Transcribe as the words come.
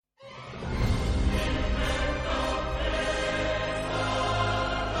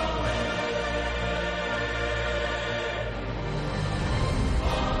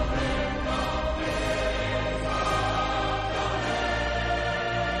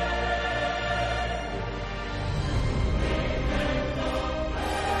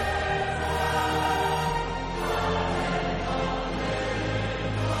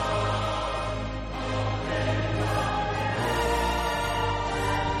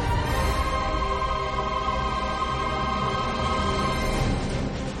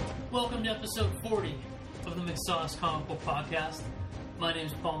episode 40 of the McSauce Comic Book Podcast. My name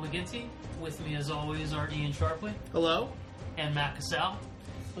is Paul McGinty. With me, as always, are Ian Sharpley. Hello. And Matt Cassell.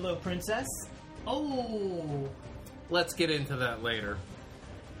 Hello, Princess. Oh! Let's get into that later.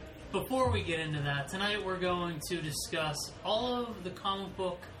 Before we get into that, tonight we're going to discuss all of the comic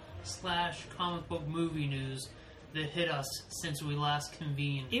book / comic book movie news that hit us since we last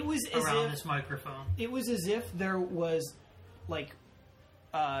convened around this microphone. It was as if there was, like,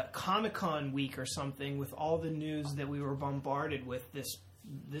 Comic-Con week or something with all the news that we were bombarded with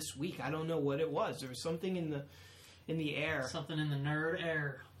this week. I don't know what it was. There was something in the air. Something in the nerd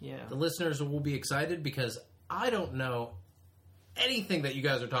air. Yeah. The listeners will be excited because I don't know anything that you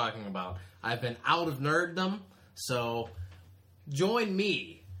guys are talking about. I've been out of nerddom, so join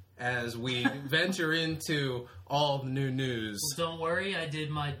me as we venture into all the new news. Well, don't worry, I did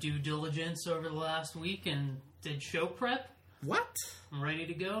my due diligence over the last week and did show prep. What? I'm ready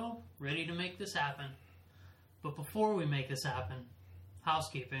to go, ready to make this happen. But before we make this happen,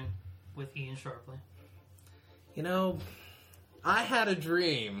 housekeeping with Ian Sharpley. You know, I had a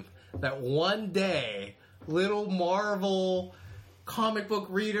dream that one day little Marvel comic book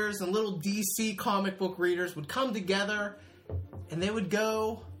readers and little DC comic book readers would come together and they would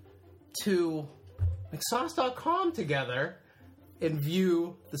go to McSauce.com together and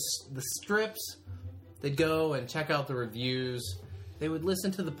view the strips. They'd go and check out the reviews. They would listen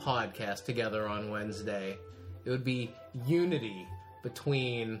to the podcast together on Wednesday. It would be unity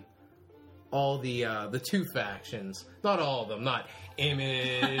between all the two factions. Not all of them. Not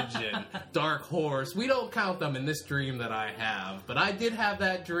Image and Dark Horse. We don't count them in this dream that I have. But I did have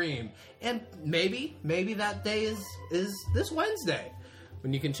that dream. And maybe that day is this Wednesday,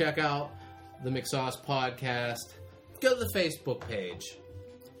 when you can check out the McSauce podcast. Go to the Facebook page.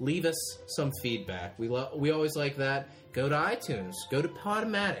 Leave us some feedback. We always like that. Go to iTunes. Go to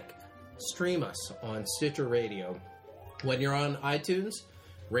Podomatic. Stream us on Stitcher Radio. When you're on iTunes,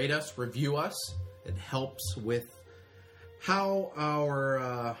 rate us, review us. It helps with how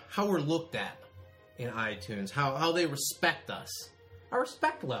we're looked at in iTunes. How they respect us. Our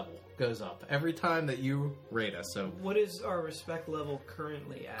respect level goes up every time that you rate us. So, what is our respect level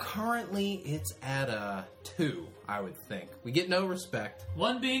currently at? Currently, it's at a 2, I would think. We get no respect.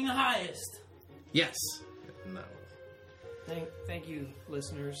 1 being the highest. Yes. No. Thank you,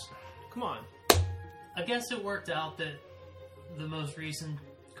 listeners. Come on. I guess it worked out that the most recent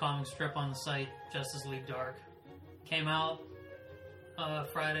comic strip on the site, Justice League Dark, came out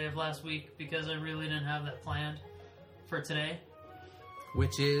Friday of last week because I really didn't have that planned for today.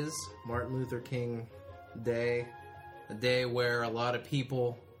 Which is Martin Luther King Day, a day where a lot of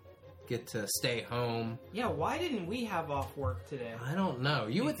people get to stay home. Yeah, why didn't we have off work today? I don't know.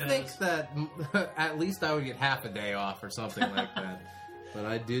 You would think that at least I would get half a day off or something like that, but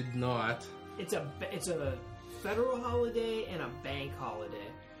I did not. It's a federal holiday and a bank holiday.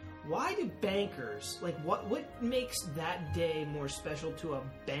 Why do bankers, like, what makes that day more special to a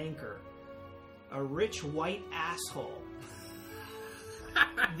banker, a rich white asshole,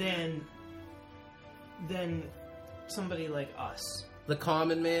 than somebody like us? The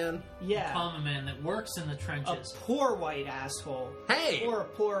common man? Yeah. The common man that works in the trenches. A poor white asshole. Hey! Or a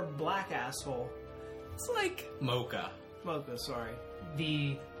poor black asshole. It's like mocha. Mocha, sorry.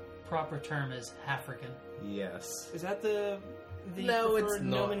 The proper term is African. Yes. Is that the no, preferred it's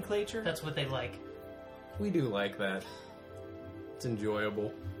not. nomenclature? That's what they like. We do like that. It's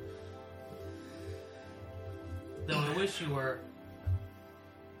enjoyable. Though I wish you were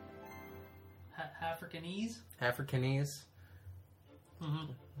Africanese? Africanese.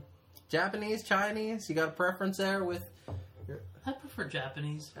 Mm-hmm. Japanese, Chinese? You got a preference there with I prefer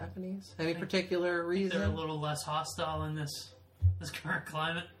Japanese. Japanese? Any particular reason? They're a little less hostile in this current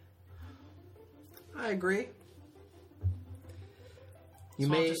climate. I agree. I'll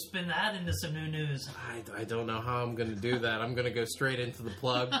just spin that into some new news. I don't know how I'm going to do that. I'm going to go straight into the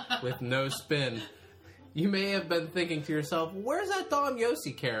plug with no spin. You may have been thinking to yourself, where's that Dom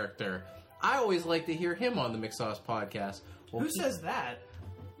Yossi character? I always like to hear him on the McSauce podcast. Well, Who says that?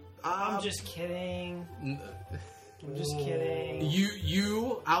 I'm just kidding. I'm just kidding.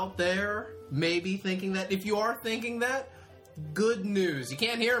 You out there may be thinking that. If you are thinking that, good news. You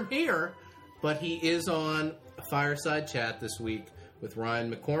can't hear him here, but he is on a Fireside Chat this week with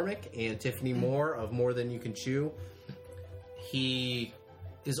Ryan McCormick and Tiffany Moore of More Than You Can Chew. He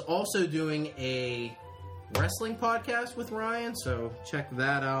is also doing a wrestling podcast with Ryan, so check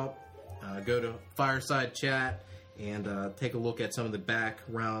that out. Go to Fireside Chat and take a look at some of the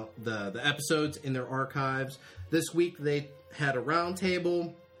background, the episodes in their archives. This week they had a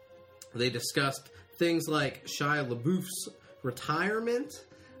roundtable. They discussed things like Shia LaBeouf's retirement.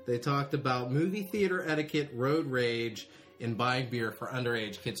 They talked about movie theater etiquette, road rage, and buying beer for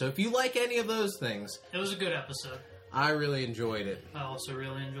underage kids. So if you like any of those things, It was a good episode. I really enjoyed it. I also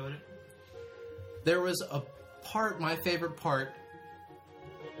really enjoyed it. There was a part, my favorite part,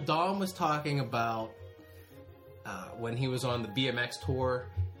 Dom was talking about when he was on the BMX tour,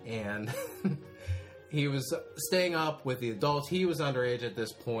 and he was staying up with the adults. He was underage at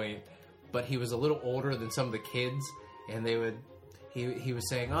this point, but he was a little older than some of the kids, and he was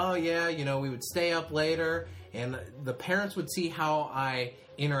saying, oh yeah, we would stay up later, and the parents would see how I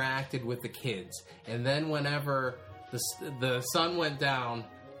interacted with the kids. And then whenever the sun went down,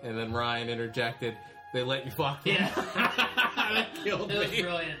 and then Ryan interjected, they let you fuck them. Yeah. That killed It was me.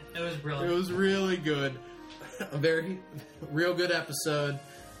 brilliant. It was brilliant. It was really good. A real good episode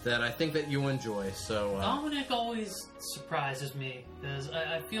that I think that you'll enjoy. So Dominic always surprises me because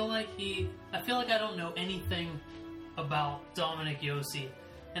I feel like I don't know anything about Dominic Yossi,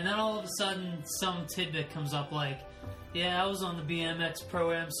 and then all of a sudden some tidbit comes up like, yeah, I was on the BMX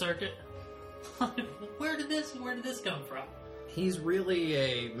Pro-Am circuit. Where did this come from? he's really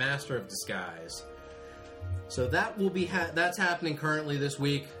a master of disguise. So that will be that's happening currently this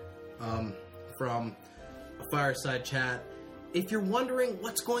week from a Fireside Chat. If you're wondering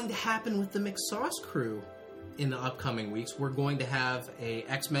what's going to happen with the McSauce crew in the upcoming weeks, we're going to have a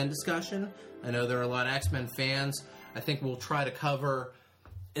X-Men discussion. I know there are a lot of X-Men fans. I think we'll try to cover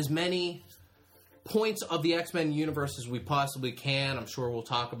as many points of the X-Men universe as we possibly can. I'm sure we'll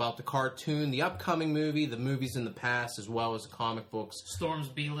talk about the cartoon, the upcoming movie, the movies in the past, as well as the comic books. Storm's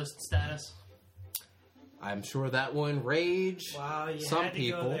B-list status. I'm sure that will enrage Wow, you some had to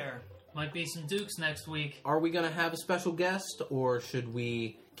people. go there. Might be some Dukes next week. Are we going to have a special guest, or should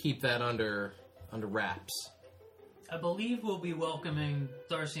we keep that under wraps? I believe we'll be welcoming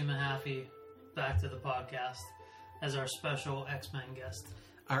Darcy Mahaffey back to the podcast as our special X-Men guest.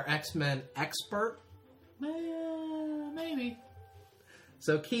 Our X-Men expert? Maybe.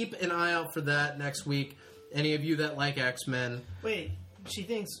 So keep an eye out for that next week. Any of you that like X-Men, Wait, she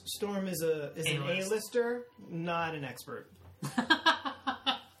thinks Storm is an A-list. A-lister, not an expert.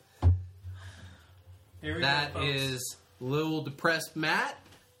 Here we that go, folks. is little depressed Matt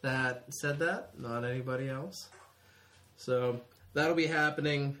that said that, not anybody else. So that'll be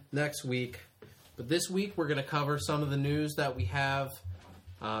happening next week. But this week we're going to cover some of the news that we have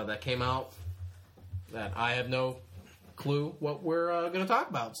that came out that I have no clue what we're going to talk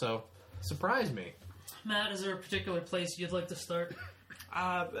about. So surprise me. Matt, is there a particular place you'd like to start?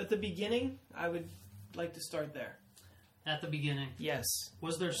 At the beginning, I would like to start there. At the beginning. Yes.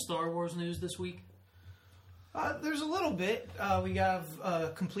 Was there Star Wars news this week? There's a little bit. We have a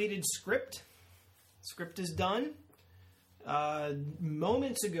completed script. Script is done.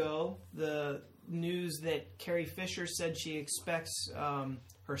 Moments ago, the news that Carrie Fisher said she expects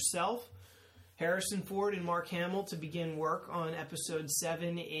herself, Harrison Ford, and Mark Hamill to begin work on Episode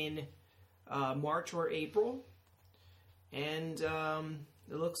 7 in March or April. And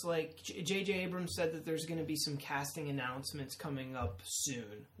it looks like J.J. Abrams said that there's going to be some casting announcements coming up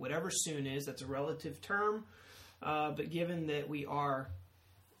soon. Whatever soon is, that's a relative term. But given that we are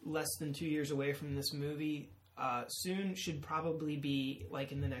less than 2 years away from this movie, soon should probably be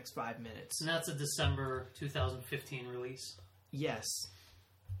like in the next 5 minutes. And that's a December 2015 release. Yes.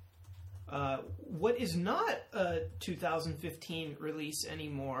 What is not a 2015 release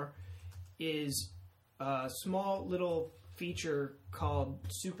anymore is a small little feature called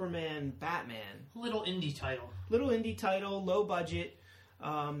Superman Batman. A little indie title. Little indie title, low budget.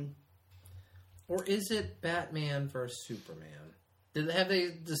 Or is it Batman versus Superman? Have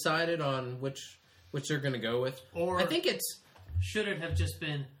they decided on which they're going to go with? Or I think it's... should it have just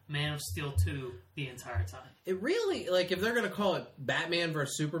been Man of Steel 2 the entire time? It really, like, if they're going to call it Batman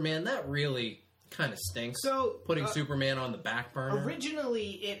versus Superman, that really kind of stinks. So putting Superman on the back burner.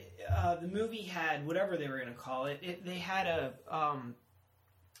 Originally, the movie had whatever they were going to call it. They had a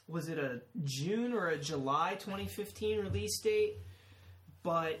was it a June or a July 2015 release date?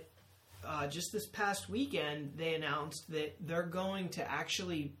 But just this past weekend, they announced that they're going to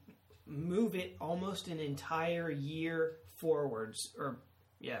actually move it almost an entire year forwards,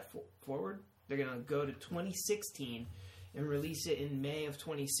 forward. They're going to go to 2016 and release it in May of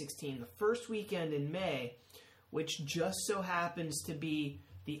 2016, the first weekend in May, which just so happens to be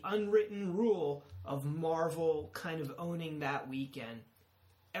the unwritten rule of Marvel kind of owning that weekend.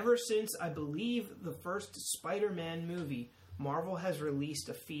 Ever since, I believe, the first Spider-Man movie, Marvel has released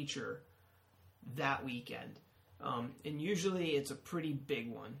a feature that weekend. And usually it's a pretty big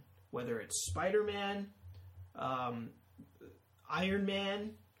one. Whether it's Spider-Man, Iron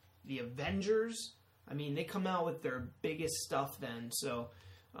Man, the Avengers. I mean, they come out with their biggest stuff then. So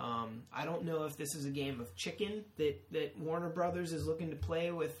I don't know if this is a game of chicken that Warner Brothers is looking to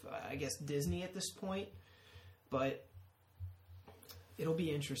play with, I guess, Disney at this point. But it'll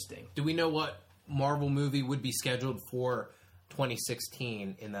be interesting. Do we know what Marvel movie would be scheduled for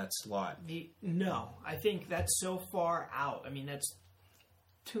 2016 in that slot? No, I think that's so far out. I mean, that's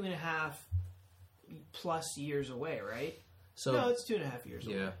 2.5 plus years away, right? So no, it's 2.5 years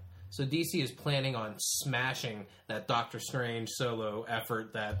away. Yeah. So DC is planning on smashing that Doctor Strange solo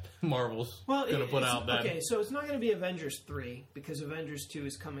effort that Marvel's going to put out then. Okay, so it's not going to be Avengers 3 because Avengers 2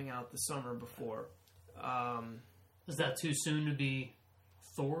 is coming out the summer before. Is that too soon to be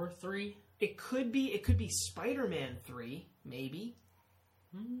Thor 3? It could be Spider-Man 3, maybe.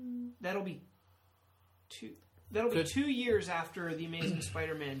 That'll be 2 years after The Amazing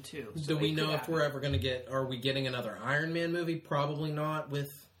Spider-Man 2. So do we know if we're ever going to are we getting another Iron Man movie? Probably not with...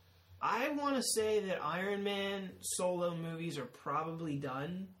 I want to say that Iron Man solo movies are probably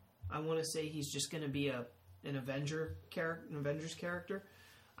done. I want to say he's just going to be an Avengers character.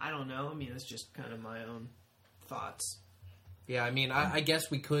 I don't know. I mean, it's just kind of my own thoughts. Yeah, I mean, I guess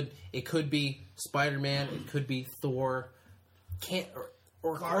it could be Spider-Man, it could be Thor,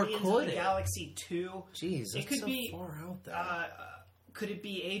 or Guardians could of the Galaxy 2. Jeez, it could so be far out there. Could it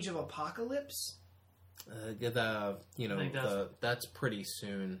be Age of Apocalypse? That's pretty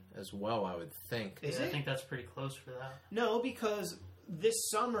soon as well, I would think. Is I it? think that's pretty close for that. No, because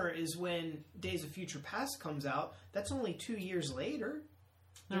this summer is when Days of Future Past comes out. That's only 2 years later.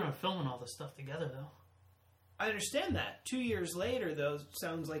 They're not filming all this stuff together, though. I understand that. 2 years later, though,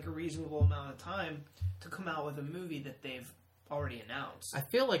 sounds like a reasonable amount of time to come out with a movie that they've already announced. I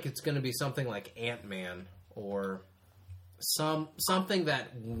feel like it's going to be something like Ant-Man or something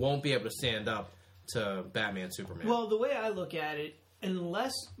that won't be able to stand up to Batman, Superman. Well, the way I look at it,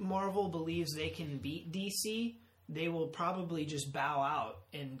 unless Marvel believes they can beat DC, they will probably just bow out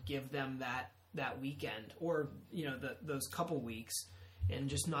and give them that weekend or those couple weeks and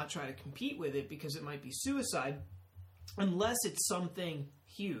just not try to compete with it because it might be suicide unless it's something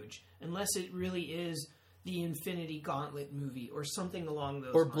huge, unless it really is the Infinity Gauntlet movie or something along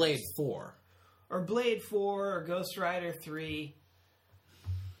those lines. Or Blade 4. Or Blade 4 or Ghost Rider 3.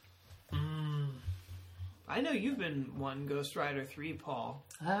 I know you've been wanting Ghost Rider 3, Paul.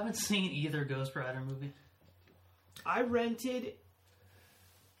 I haven't seen either Ghost Rider movie. I rented...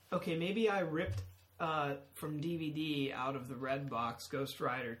 Okay, maybe I ripped from DVD out of the red box Ghost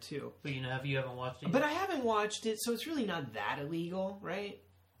Rider 2. But you haven't watched it But yet. I haven't watched it, so it's really not that illegal, right?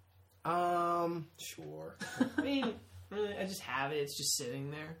 Sure. I mean, I just have it. It's just sitting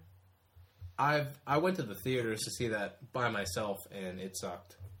there. I went to the theaters to see that by myself, and it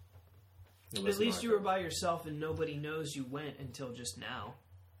sucked. At least you were by yourself, and nobody knows you went until just now.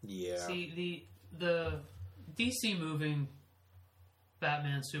 Yeah. See, the DC moving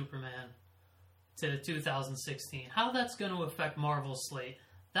Batman, Superman to 2016, how that's going to affect Marvel's slate,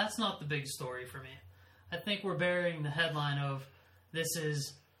 that's not the big story for me. I think we're burying the headline of this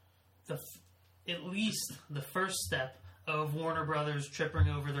is at least the first step of Warner Brothers tripping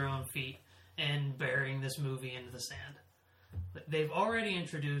over their own feet and burying this movie into the sand. They've already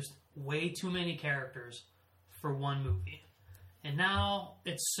introduced way too many characters for one movie. And now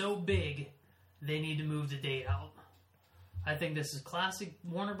it's so big, they need to move the date out. I think this is classic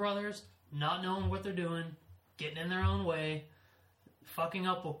Warner Brothers, not knowing what they're doing, getting in their own way, fucking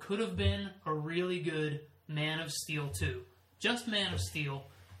up what could have been a really good Man of Steel 2. Just Man of Steel.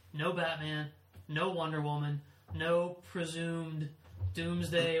 No Batman, no Wonder Woman, no presumed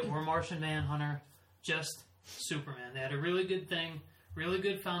Doomsday or Martian Manhunter, just Superman. They had a really good thing, really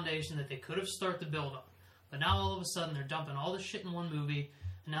good foundation that they could have started to build up. But now all of a sudden they're dumping all this shit in one movie,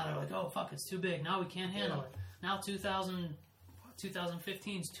 and now they're like, oh fuck, it's too big. Now we can't handle it. Now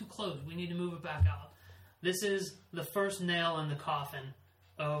 2015 is too close. We need to move it back out. This is the first nail in the coffin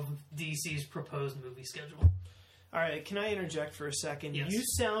of DC's proposed movie schedule. All right, can I interject for a second? Yes. You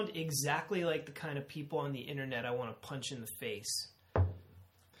sound exactly like the kind of people on the internet I want to punch in the face.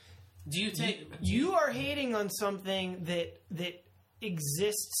 You are hating on something that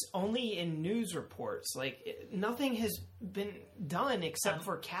exists only in news reports. Like, nothing has been done except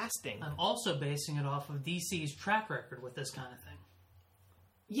for casting. I'm also basing it off of DC's track record with this kind of thing.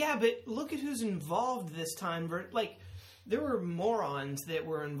 Yeah, but look at who's involved this time. Like, there were morons that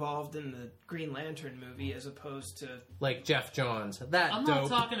were involved in the Green Lantern movie as opposed to... Like Jeff Johns. I'm dope. not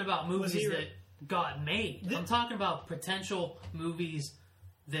talking about movies that got made. I'm talking about potential movies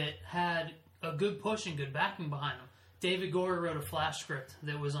that had a good push and good backing behind them. David Goyer wrote a Flash script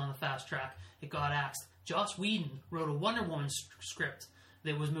that was on the fast track. It got axed. Joss Whedon wrote a Wonder Woman script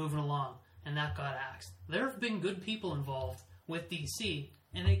that was moving along, and that got axed. There have been good people involved with DC,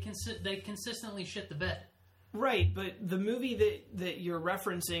 and they consistently shit the bed. Right, but the movie that you're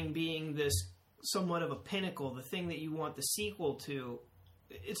referencing being this somewhat of a pinnacle, the thing that you want the sequel to,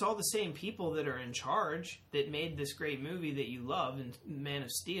 it's all the same people that are in charge that made this great movie that you love, in Man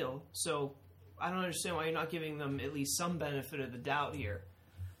of Steel. So I don't understand why you're not giving them at least some benefit of the doubt here.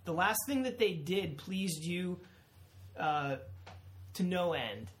 The last thing that they did pleased you to no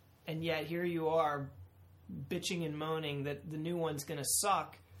end, and yet here you are bitching and moaning that the new one's going to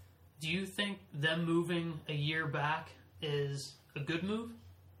suck. Do you think them moving a year back is a good move?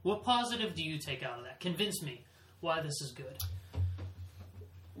 What positive do you take out of that? Convince me why this is good.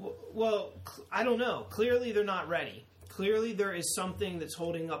 Well, I don't know. Clearly they're not ready. Clearly there is something that's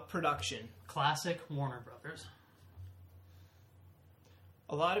holding up production. Classic Warner Brothers.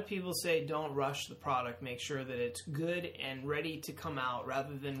 A lot of people say don't rush the product. Make sure that it's good and ready to come out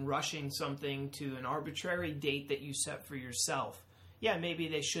rather than rushing something to an arbitrary date that you set for yourself. Yeah, maybe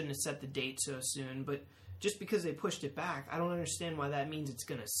they shouldn't have set the date so soon, but just because they pushed it back, I don't understand why that means it's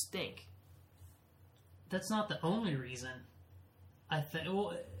going to stink. That's not the only reason. I think,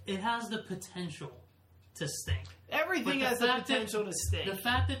 well, it has the potential to stink. Everything has the potential to stink. The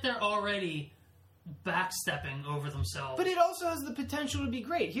fact that they're already backstepping over themselves. But it also has the potential to be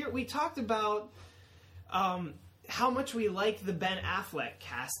great. Here, we talked about how much we like the Ben Affleck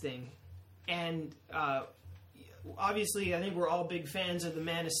casting. And obviously, I think we're all big fans of the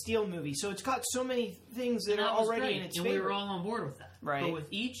Man of Steel movie. So it's got so many things that are already in its favor. And we were all on board with that. Right. But with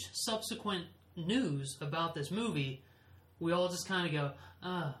each subsequent news about this movie, we all just kind of go,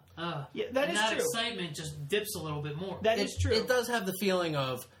 Yeah, that and is that true. excitement just dips a little bit more. That is true. It does have the feeling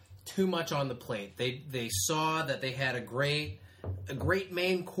of too much on the plate. They saw that they had a great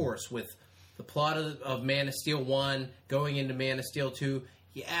main course with the plot of Man of Steel 1 going into Man of Steel 2.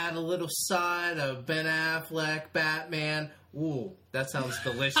 You add a little side of Ben Affleck, Batman. Ooh, that sounds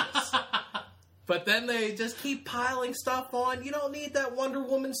delicious. But then they just keep piling stuff on. You don't need that Wonder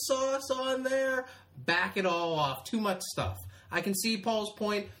Woman sauce on there. Back it all off. Too much stuff. I can see Paul's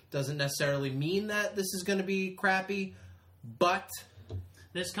point. Doesn't necessarily mean that this is going to be crappy, but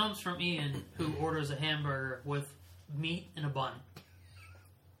This comes from Ian, who orders a hamburger with meat and a bun.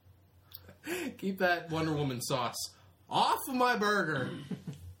 keep that Wonder Woman sauce off of my burger.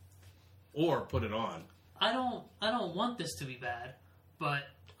 Or put it on. I don't want this to be bad, but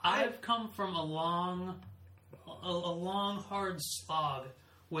I've come from a long, hard slog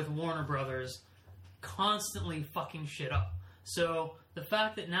with Warner Brothers constantly fucking shit up. So the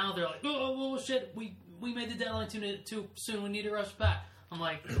fact that now they're like, oh shit, we made the deadline too soon, we need to rush back. I'm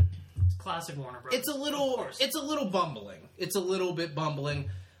like, it's classic Warner Brothers. It's a little bumbling. It's a little bit bumbling.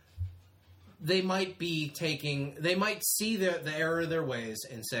 They might see the error of their ways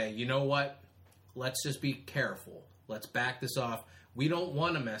and say, you know what? Let's just be careful. Let's back this off. We don't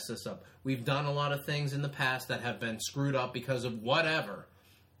want to mess this up. We've done a lot of things in the past that have been screwed up because of whatever.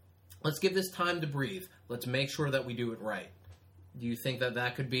 Let's give this time to breathe. Let's make sure that we do it right. Do you think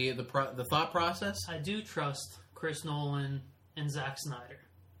that could be the thought process? I do trust Chris Nolan and Zack Snyder,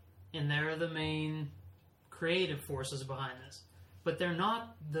 and they're the main creative forces behind this. But they're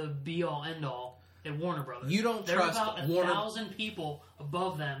not the be-all, end-all at Warner Brothers. You don't There trust are about Warner... 1,000 people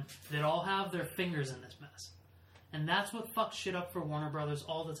above them that all have their fingers in this mess. And that's what fucks shit up for Warner Brothers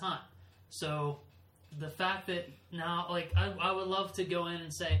all the time. So, the fact that now, like, I would love to go in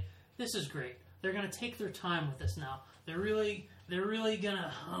and say, this is great. They're going to take their time with this now. They're really going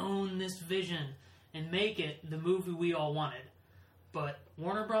to hone this vision and make it the movie we all wanted. But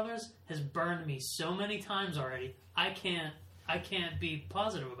Warner Brothers has burned me so many times already, I can't be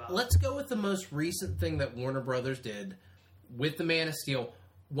positive about it. Let's go with the most recent thing that Warner Brothers did with the Man of Steel.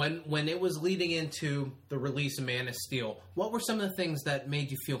 When it was leading into the release of Man of Steel, what were some of the things that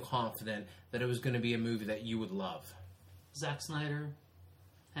made you feel confident that it was going to be a movie that you would love? Zack Snyder,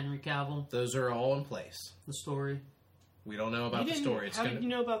 Henry Cavill, Those are all in place. the story. We don't know about the story. How did you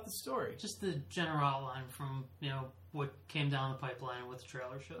know about the story? Just the general outline from, what came down the pipeline and what the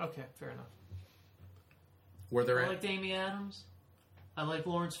trailer showed. Okay, fair enough. Were there I liked Amy Adams. I like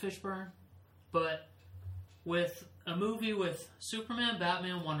Lawrence Fishburne. But with a movie with Superman,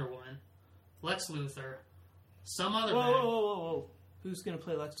 Batman, Wonder Woman, Lex Luthor, some other man, Whoa. Who's going to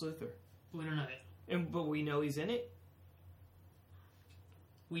play Lex Luthor? we don't know yet. But we know he's in it?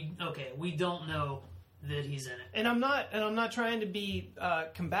 We don't know that he's in it. And I'm not trying to be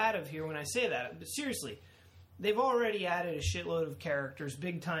combative here when I say that. But seriously, they've already added a shitload of characters,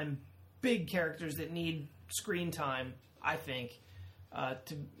 big characters that need screen time, I think,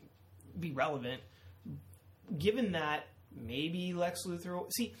 to be relevant. Given that, maybe Lex Luthor...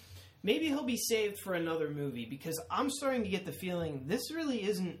 See, maybe he'll be saved for another movie, because I'm starting to get the feeling this really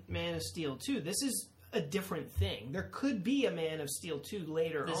isn't Man of Steel 2. This is a different thing. There could be a Man of Steel 2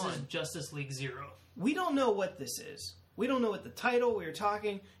 later This on. is Justice League Zero. We don't know what this is. We don't know what the title we were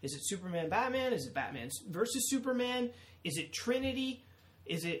talking. Is it Superman Batman? Is it Batman versus Superman? Is it Trinity?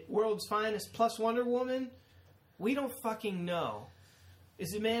 Is it World's Finest plus Wonder Woman? We don't fucking know.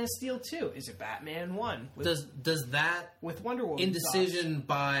 Is it Man of Steel 2? Is it Batman 1? Does that With Wonder Woman indecision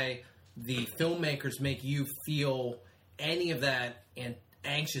by the filmmakers make you feel any of that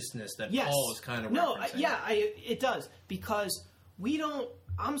anxiousness that Paul is kind of referencing? It does, because we don't.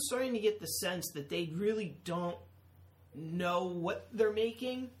 I'm starting to get the sense that they really don't know what they're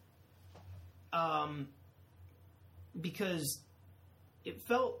making, because it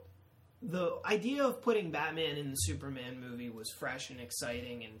felt, the idea of putting Batman in the Superman movie was fresh and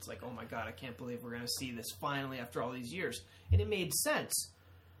exciting, and it's like, oh my god, I can't believe we're going to see this finally after all these years, and it made sense.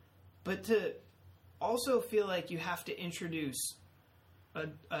 But to also feel like you have to introduce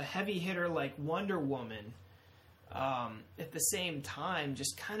a heavy hitter like Wonder Woman at the same time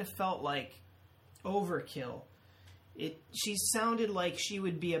just kind of felt like overkill. She sounded like she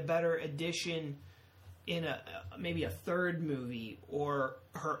would be a better addition in maybe a third movie or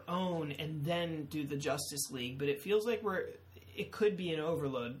her own, and then do the Justice League. But it feels like it could be an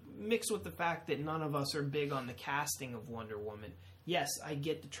overload, mixed with the fact that none of us are big on the casting of Wonder Woman. Yes, I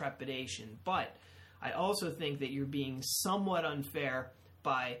get the trepidation, but I also think that you're being somewhat unfair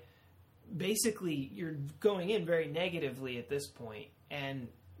by basically you're going in very negatively at this point, and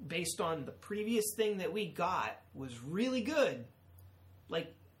based on the previous thing that we got was really good.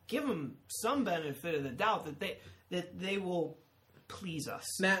 Like, give them some benefit of the doubt that they will please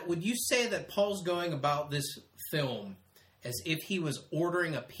us. Matt, would you say that Paul's going about this film as if he was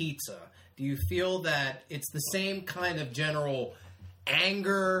ordering a pizza? Do you feel that it's the same kind of general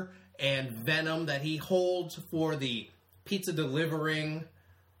anger and venom that he holds for the pizza delivering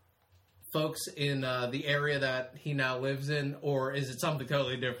folks in the area that he now lives in, or is it something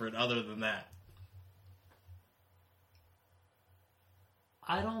totally different other than that?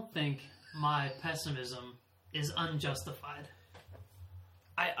 I don't think my pessimism is unjustified.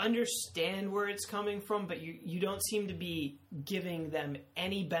 I understand where it's coming from, but you don't seem to be giving them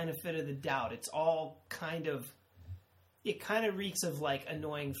any benefit of the doubt. It's all it kind of reeks of like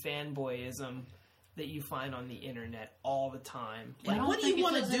annoying fanboyism that you find on the internet all the time. Like, what do you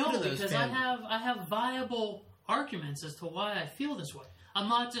want to do to those because I have viable arguments as to why I feel this way. I'm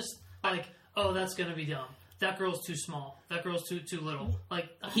not just like, oh, that's going to be dumb. That girl's too small. That girl's too little. Like,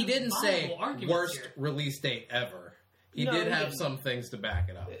 he didn't say worst here. Release date ever. He did have some things to back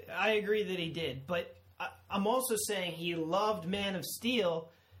it up. I agree that he did, but I'm also saying he loved Man of Steel,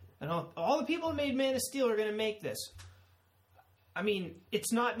 and all the people who made Man of Steel are going to make this. I mean,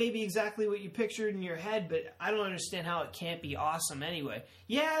 it's not maybe exactly what you pictured in your head, but I don't understand how it can't be awesome anyway.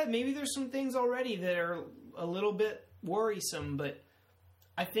 Yeah, maybe there's some things already that are a little bit worrisome, but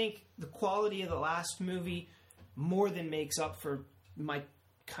I think the quality of the last movie more than makes up for my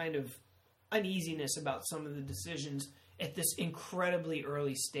kind of uneasiness about some of the decisions at this incredibly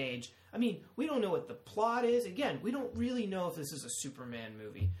early stage. I mean, we don't know what the plot is. Again, we don't really know if this is a Superman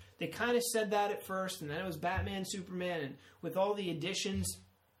movie. They kind of said that at first, and then it was Batman, Superman, and with all the additions,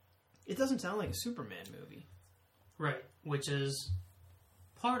 it doesn't sound like a Superman movie. Right, which is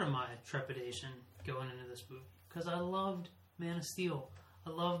part of my trepidation going into this movie. Because I loved Man of Steel. I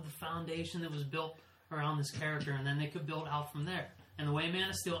loved the foundation that was built around this character, and then they could build out from there. And the way Man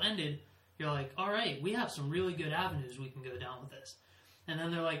of Steel ended, you're like, all right, we have some really good avenues we can go down with this. And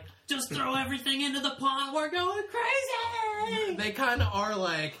then they're like, just throw everything into the pot, we're going crazy! They kind of are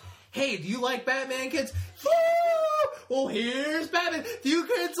like, hey, do you like Batman, kids? Yeah! Well, here's Batman. Do you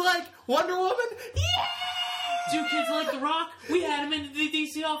kids like Wonder Woman? Yeah! Do you kids like The Rock? We had him into the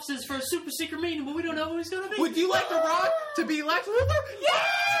DC offices for a super secret meeting, but we don't know who he's going to be. Would you like The Rock to be Lex Luthor?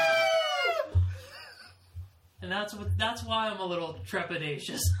 Yeah! And that's why I'm a little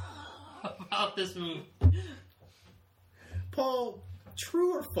trepidatious about this movie. Paul,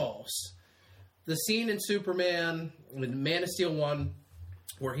 true or false? The scene in Superman, in Man of Steel 1,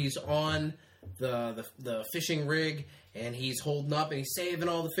 where he's on the fishing rig and he's holding up and he's saving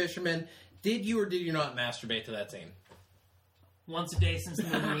all the fishermen. Did you or did you not masturbate to that scene? Once a day since the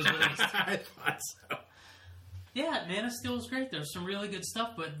movie was released. I thought so. Yeah, Man of Steel was great. There's some really good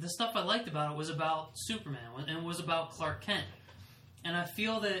stuff, but the stuff I liked about it was about Superman and it was about Clark Kent. And I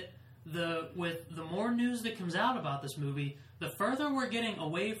feel that with the more news that comes out about this movie, the further we're getting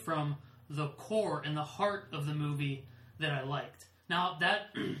away from the core and the heart of the movie that I liked. Now,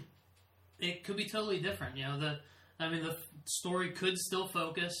 that it could be totally different. You know, the story could still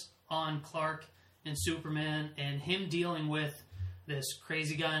focus on Clark and Superman and him dealing with this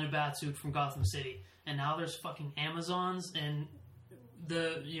crazy guy in a batsuit from Gotham City. And now there's fucking Amazons, and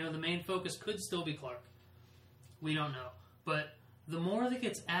the main focus could still be Clark. We don't know. But the more that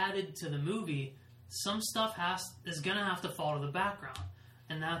gets added to the movie, some stuff is going to have to fall to the background.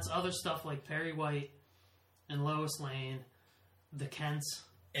 And that's other stuff like Perry White and Lois Lane, the Kents.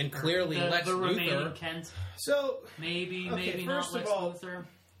 And clearly Lex the Luthor. remaining Kent. So maybe first not Lex of all, Luthor.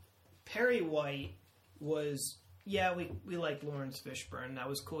 Perry White was, yeah, we liked Lawrence Fishburne. That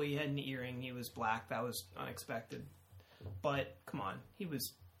was cool. He had an earring. He was black. That was unexpected. But come on, he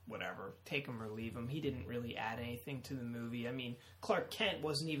was whatever. Take him or leave him. He didn't really add anything to the movie. I mean, Clark Kent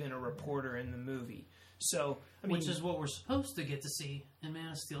wasn't even a reporter in the movie. So, I mean, which is what we're supposed to get to see in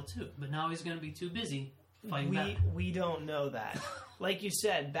Man of Steel 2. But now he's going to be too busy fighting Batman. We don't know that. Like you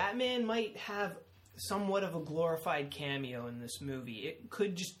said, Batman might have somewhat of a glorified cameo in this movie. It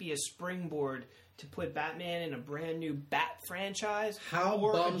could just be a springboard to put Batman in a brand new Bat franchise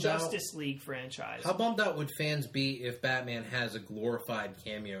or a Justice League franchise. How bummed out would fans be if Batman has a glorified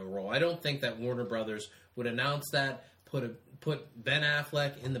cameo role? I don't think that Warner Brothers would announce that, put Ben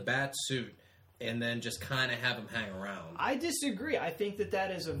Affleck in the Bat suit, and then just kind of have him hang around. I disagree. I think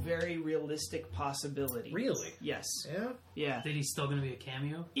that is a very realistic possibility. Really? Yes. Yeah? Yeah. That he's still going to be a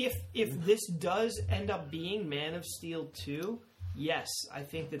cameo? If this does end up being Man of Steel 2, yes, I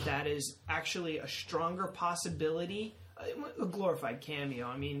think that is actually a stronger possibility. A glorified cameo.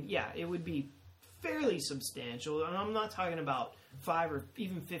 I mean, yeah, it would be fairly substantial. And I'm not talking about 5 or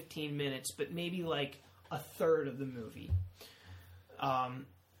even 15 minutes, but maybe like a third of the movie.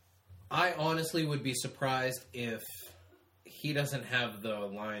 I honestly would be surprised if he doesn't have the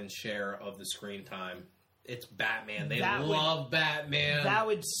lion's share of the screen time. It's Batman. They love Batman. That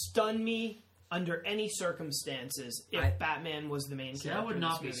would stun me under any circumstances if Batman was the main character. I would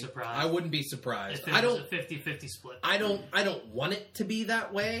not be surprised. I wouldn't be surprised. If it was a 50-50 split. I don't want it to be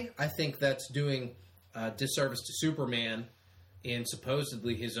that way. I think that's doing disservice to Superman in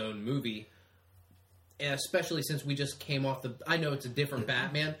supposedly his own movie. And especially since we just came off I know it's a different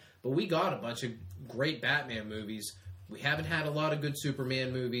Batman, but we got a bunch of great Batman movies. We haven't had a lot of good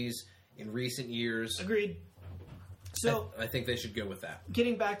Superman movies in recent years. Agreed. So I think they should go with that.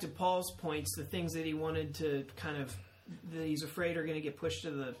 Getting back to Paul's points, the things that he wanted to that he's afraid are going to get pushed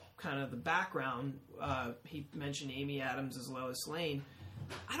to the the background. He mentioned Amy Adams as Lois Lane.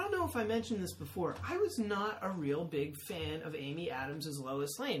 I don't know if I mentioned this before. I was not a real big fan of Amy Adams as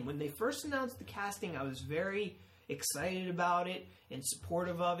Lois Lane. When they first announced the casting, I was very excited about it and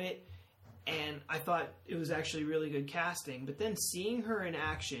supportive of it, and I thought it was actually really good casting. But then seeing her in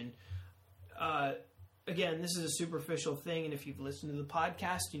action, again, this is a superficial thing, and if you've listened to the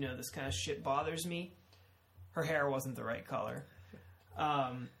podcast, you know this kind of shit bothers me. Her hair wasn't the right color.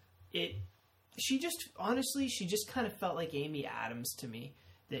 She just kind of felt like Amy Adams to me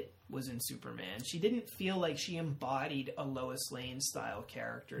that was in Superman. She didn't feel like she embodied a Lois Lane style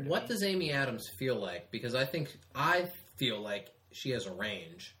character. What does Amy Adams feel like? Because I feel like she has a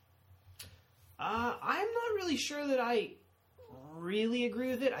range. I'm not really sure that I really agree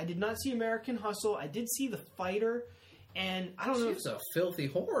with it. I did not see American Hustle. I did see The Fighter, and I don't know. She was a filthy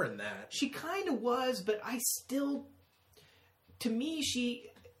whore in that. She kind of was, but to me, she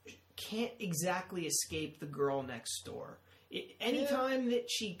can't exactly escape the girl next door. Anytime that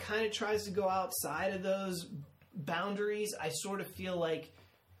she kind of tries to go outside of those boundaries, I sort of feel like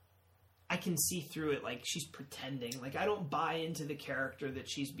I can see through it, like she's pretending. Like I don't buy into the character that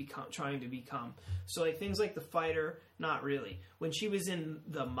she's trying to become. So like things like The Fighter, not really. When she was in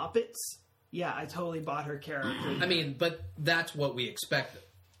The Muppets, yeah, I totally bought her character. I mean, but that's what we expected.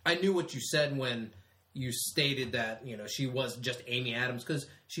 I knew what you said when you stated that, she was just Amy Adams, because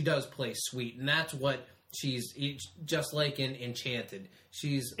she does play sweet, and that's what she's just like in Enchanted.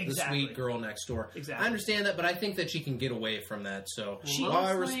 She's the sweet girl next door. Exactly. I understand that, but I think that she can get away from that. So while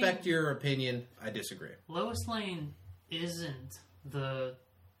I respect your opinion, I disagree. Lois Lane isn't the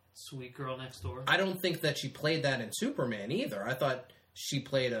sweet girl next door. I don't think that she played that in Superman either. I thought she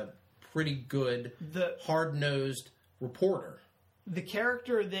played a pretty good, hard-nosed reporter. The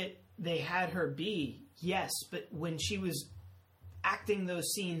character that they had her be, yes, but when she was acting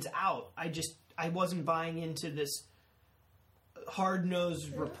those scenes out, I wasn't buying into this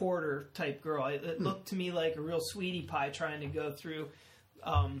hard-nosed reporter type girl. It looked to me like a real sweetie pie trying to go through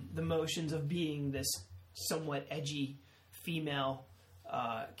the motions of being this somewhat edgy female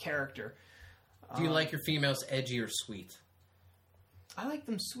character. Do you like your females edgy or sweet? I like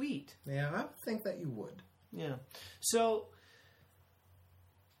them sweet. Yeah, I think that you would. Yeah. So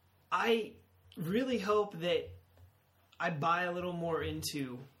I really hope that I buy a little more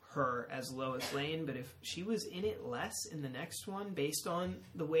into her as Lois Lane, but if she was in it less in the next one, based on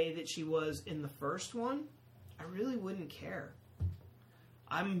the way that she was in the first one, I really wouldn't care.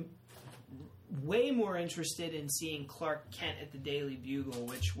 I'm way more interested in seeing Clark Kent at the Daily Bugle,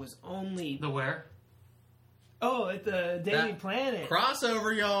 which was only... The where? Oh, at the Daily Planet.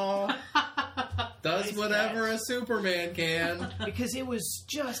 Crossover, y'all. Does Nice whatever catch. a Superman can. Because it was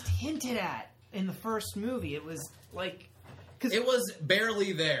just hinted at in the first movie. It was like... It was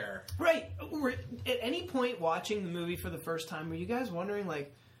barely there. Right. At any point watching the movie for the first time, were you guys wondering,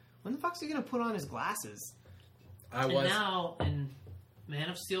 like, when the fuck's he going to put on his glasses? And now, in Man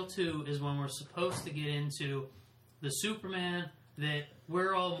of Steel 2 is when we're supposed to get into the Superman that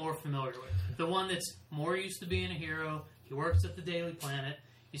we're all more familiar with. The one that's more used to being a hero. He works at the Daily Planet.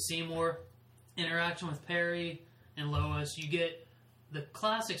 You see more interaction with Perry and Lois. You get the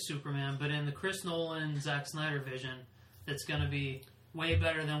classic Superman, but in the Chris Nolan, Zack Snyder vision, that's going to be way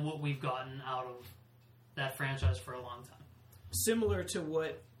better than what we've gotten out of that franchise for a long time. Similar to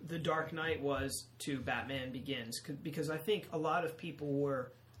what The Dark Knight was to Batman Begins, because I think a lot of people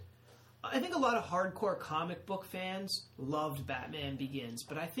were... I think a lot of hardcore comic book fans loved Batman Begins,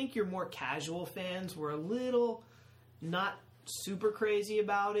 but I think your more casual fans were a little not super crazy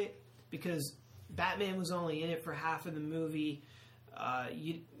about it, because Batman was only in it for half of the movie.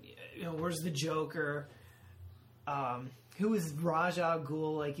 You know, where's the Joker? Who is Ra's al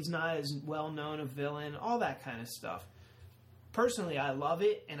Ghul? Like, he's not as well known a villain, all that kind of stuff. Personally, I love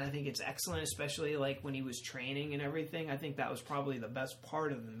it, and I think it's excellent, especially like when he was training and everything. I think that was probably the best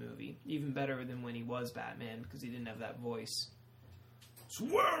part of the movie, even better than when he was Batman, because he didn't have that voice.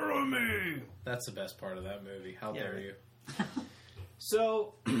 Swear on me! That's the best part of that movie. How dare right. you?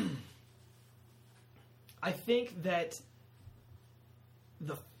 So, I think that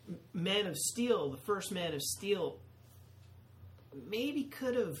the Man of Steel, the first Man of Steel, maybe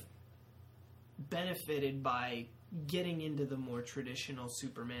could have benefited by getting into the more traditional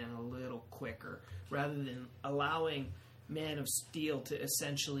Superman a little quicker, rather than allowing Man of Steel to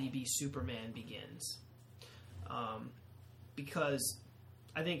essentially be Superman Begins. Because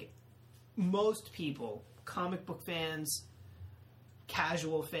I think most people, comic book fans,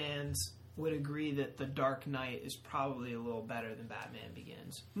 casual fans, would agree that The Dark Knight is probably a little better than Batman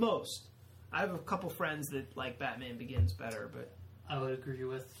Begins. Most. I have a couple friends that like Batman Begins better, but... I would agree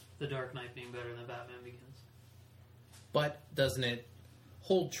with The Dark Knight being better than Batman Begins. But doesn't it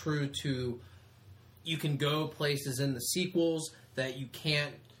hold true to you can go places in the sequels that you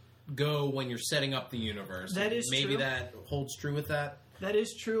can't go when you're setting up the universe? That is Maybe true. that holds true with that? That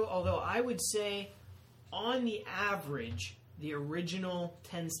is true, although I would say, on the average, the original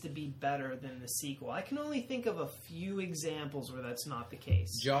tends to be better than the sequel. I can only think of a few examples where that's not the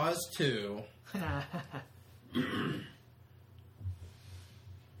case. Jaws 2.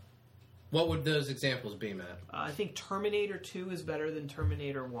 What would those examples be, Matt? I think Terminator 2 is better than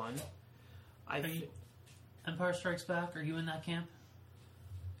Terminator 1. Empire Strikes Back, are you in that camp?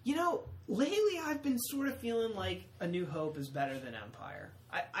 You know, lately I've been sort of feeling like A New Hope is better than Empire.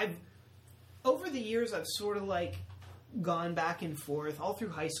 I've over the years, I've sort of like gone back and forth. All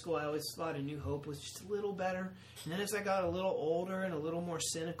through high school, I always thought A New Hope was just a little better. And then as I got a little older and a little more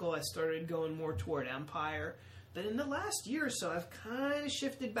cynical, I started going more toward Empire. But in the last year or so, I've kind of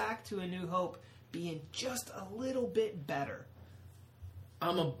shifted back to A New Hope being just a little bit better.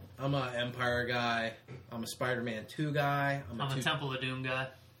 I'm a Empire guy. I'm a Spider-Man 2 guy. I'm a Temple of Doom guy.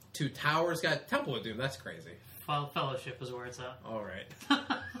 Two Towers guy. Temple of Doom, that's crazy. Fellowship is where it's at. All right.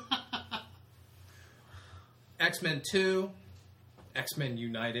 X-Men 2. X-Men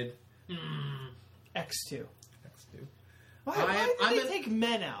United. X2. X2. Why did they take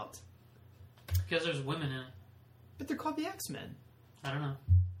men out? Because there's women in it. But they're called the X-Men. I don't know.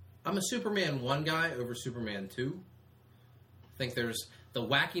 I'm a Superman 1 guy over Superman 2. I think there's the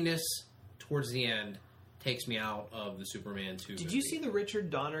wackiness towards the end takes me out of the Superman 2 Did movie. you see the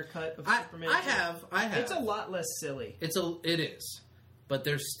Richard Donner cut of Superman 2? I have. It's a lot less silly. It is. But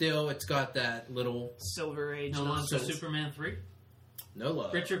there's still, it's got that little... Silver Age No love for nonsense. Superman 3? No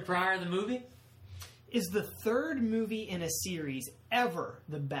love. Richard Pryor, the movie? Is the third movie in a series ever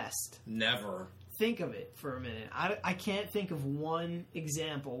the best? Never. Think of it for a minute. I can't think of one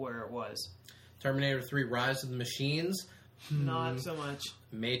example where it was. Terminator 3 Rise of the Machines. Not so much.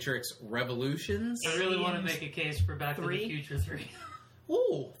 Matrix Revolutions. I really want to make a case for Back to the Future 3.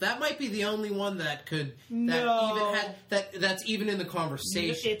 Ooh, that might be the only one that could... No. That's even in the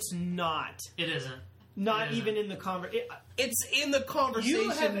conversation. It's not. It isn't. Not even in the conversation. It's in the conversation You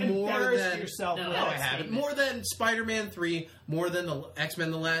have more embarrassed than... yourself. No, with No, I that haven't. statement. More than Spider-Man 3, more than the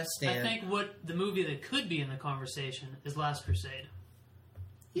X-Men The Last Stand. I think what the movie that could be in the conversation is Last Crusade.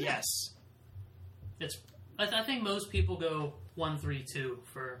 Yes. It's. I think most people go 1, 3, 2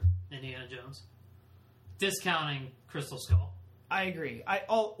 for Indiana Jones, discounting Crystal Skull. I agree.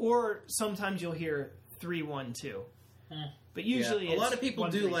 Or sometimes you'll hear 3, 1, 2. But usually a it's lot of people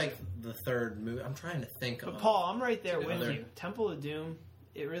 1, do 3, like 2. the third movie. I'm trying to think But of. Paul, I'm right there the with other- you. Temple of Doom,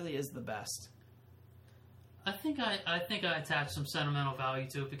 it really is the best. I think I attached some sentimental value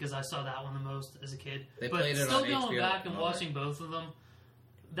to it because I saw that one the most as a kid. They but played it still on going HBO. back and watching both of them,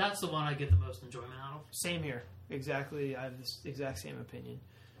 that's the one I get the most enjoyment out of. Same here. Exactly. I have this exact same opinion.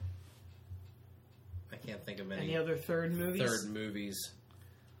 I can't think of Any other third movies? third movies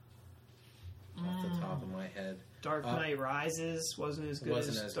off the top of my head. Dark Knight Rises wasn't as good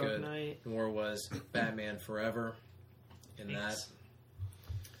Wasn't as as Dark good. Knight. Nor was Batman Forever in that. Thanks.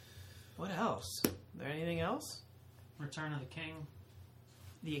 What else? There anything else? Return of the King.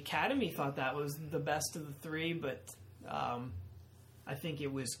 The Academy thought that was the best of the three, but I think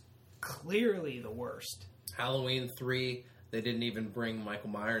it was clearly the worst. Halloween 3, they didn't even bring Michael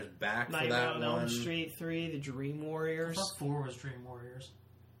Myers back for Nightmare that on one. Elm Street 3, The Dream I Warriors. thought 4 was Dream Warriors.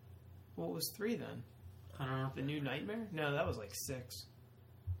 What was 3 then? I don't know. The New Nightmare? No, that was like 6.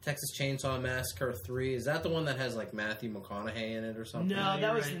 Texas Chainsaw Massacre 3, is that the one that has like Matthew McConaughey in it or something? No, that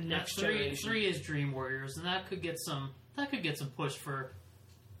you're was the next Three generation. is Dream Warriors, and that could get some push for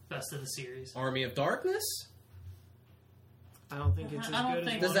best of the series. Army of Darkness? I don't think it's as I don't good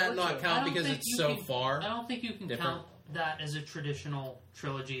think- as Does that one or not two. I count don't because think it's you so can- far? I don't think you can different. count that as a traditional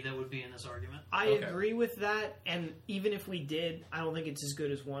trilogy that would be in this argument. I Okay. agree with that, and even if we did, I don't think it's as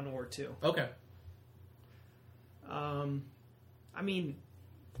good as 1 or 2. Okay. I mean,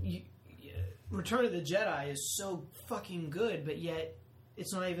 Return of the Jedi is so fucking good, but yet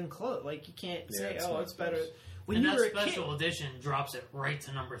it's not even close. Like, you can't say, it's oh, not it's better. close. When And you that were a special kid, edition drops it right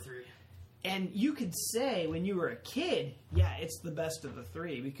to number 3. and you could say when you were a kid, yeah, it's the best of the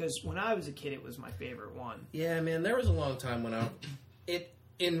three, because when I was a kid, it was my favorite one. Yeah, man, there was a long time when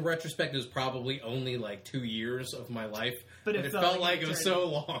in retrospect, it was probably only like 2 years of my life, But but it it felt felt like like it was eternity. so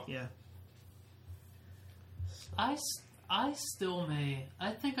long. Yeah. I still may.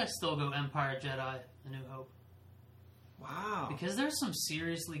 I think I still go Empire, Jedi, A New Hope. Wow. Because there's some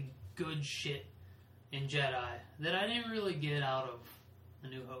seriously good shit in Jedi that I didn't really get out of A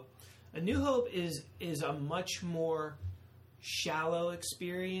New Hope. A New Hope is a much more shallow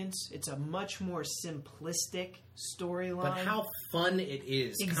experience. It's a much more simplistic storyline. But how fun it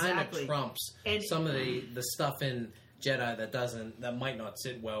is Exactly. kind of trumps And- some of the stuff in Jedi that might not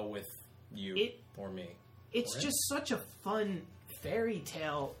sit well with you or me. It's Right. just such a fun fairy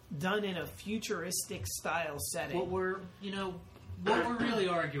tale done in a futuristic style setting. What we're really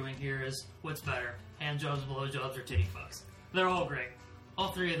arguing here is what's better: hand jobs, blow jobs, or titty fucks. They're all great.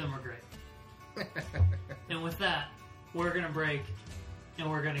 All three of them are great. And with that, we're gonna break,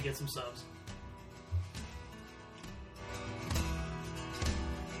 and we're gonna get some subs.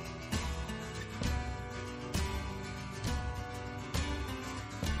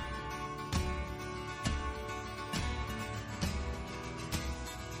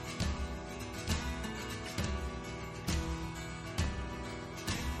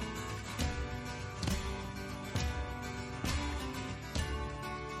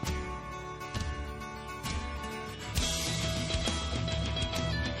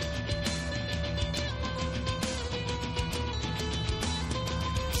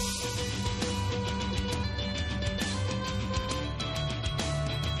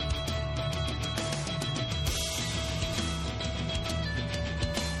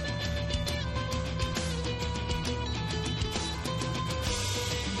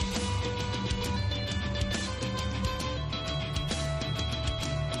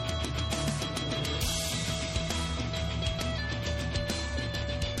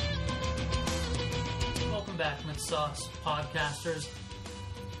 Welcome back, McSauce podcasters.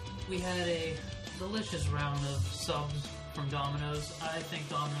 We had a delicious round of subs from Domino's. I think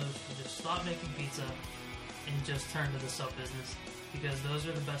Domino's should just stop making pizza and just turn to the sub business, because those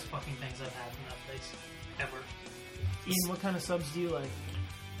are the best fucking things I've had from that place ever. Ian, what kind of subs do you like?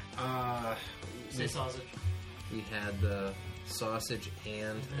 Say sausage. We had the sausage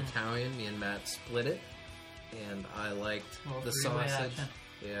and Italian. Me and Matt split it, and I liked Little the three-way sausage. action.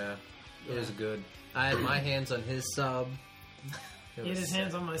 Yeah, it was Yeah. good. I had my hands on his sub. It He had his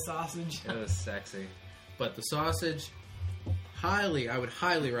hands on my sausage. It was sexy, but the sausage, I would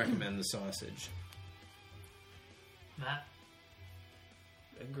highly recommend the sausage. Matt,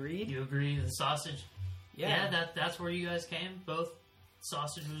 Agreed? you agree with the sausage? Yeah. That's where you guys came. Both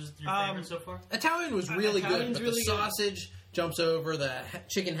sausage was your favorite so far. Italian was really good, Italian's but really the good. sausage jumps over the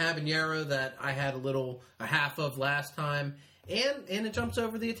chicken habanero that I had a half of last time, And it jumps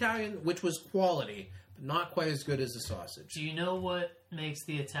over the Italian, which was quality, but not quite as good as the sausage. Do you know what makes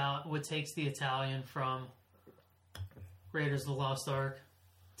what takes the Italian from Raiders of the Lost Ark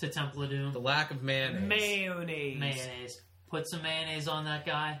to Temple of Doom? The lack of mayonnaise. Mayonnaise. Put some mayonnaise on that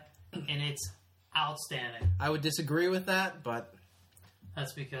guy, and it's outstanding. I would disagree with that, but...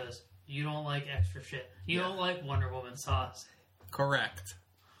 That's because you don't like extra shit. You don't like Wonder Woman sauce. Correct.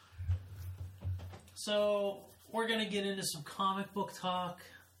 So, we're going to get into some comic book talk.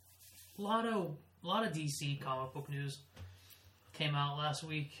 A lot of DC comic book news came out last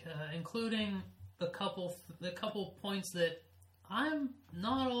week, including a couple points that I'm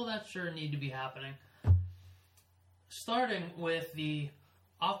not all that sure need to be happening. Starting with the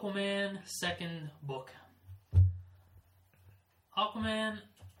Aquaman second book. Aquaman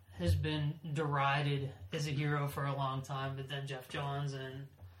has been derided as a hero for a long time, but then Jeff Johns and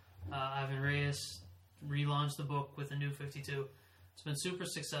Ivan Reyes relaunched the book with the New 52. It's been super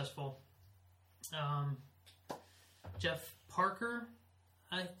successful. Jeff Parker,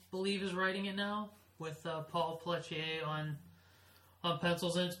 I believe, is writing it now with Paul Pelletier on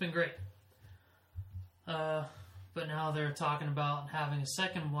pencils, and it's been great. But now they're talking about having a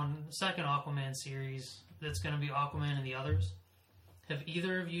second Aquaman series that's going to be Aquaman and the Others. Have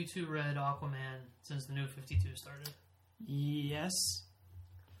either of you two read Aquaman since the New 52 started? Yes.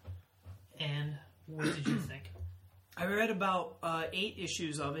 And what did you think? I read about 8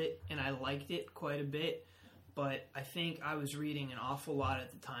 issues of it, and I liked it quite a bit. But I think I was reading an awful lot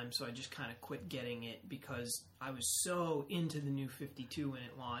at the time, so I just kind of quit getting it because I was so into the New 52 when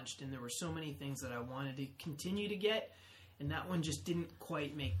it launched, and there were so many things that I wanted to continue to get, and that one just didn't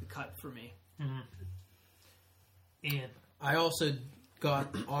quite make the cut for me. Mm-hmm. Ian? I also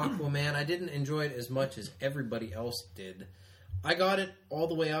got Aquaman. I didn't enjoy it as much as everybody else did. I got it all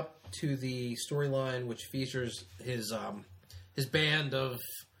the way up to the storyline, which features his band of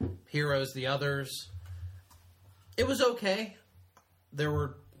heroes, the Others. It was okay. There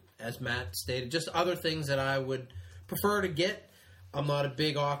were, as Matt stated, just other things that I would prefer to get. I'm not a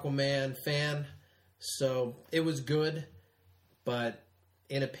big Aquaman fan, so it was good. But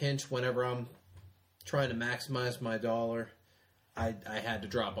in a pinch, whenever I'm trying to maximize my dollar, I had to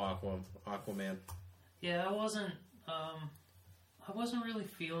drop Aquaman. Yeah, I wasn't really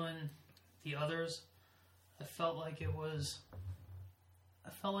feeling the Others. I felt like they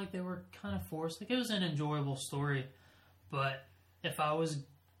were kind of forced. Like, it was an enjoyable story, but if I was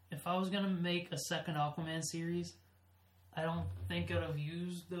gonna make a second Aquaman series, I don't think I'd have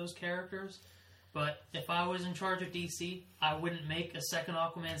used those characters. But if I was in charge of DC, I wouldn't make a second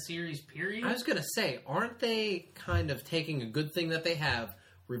Aquaman series, period. I was going to say, aren't they kind of taking a good thing that they have,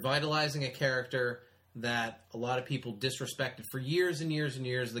 revitalizing a character that a lot of people disrespected for years and years and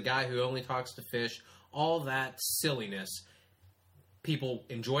years, the guy who only talks to fish, all that silliness. People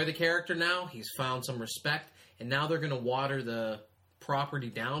enjoy the character now, he's found some respect, and now they're going to water the property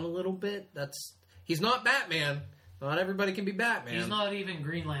down a little bit. He's not Batman. Not everybody can be Batman. He's not even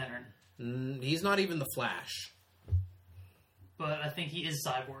Green Lantern. He's not even the Flash. But I think he is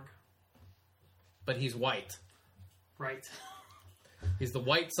Cyborg. But he's white. Right. He's the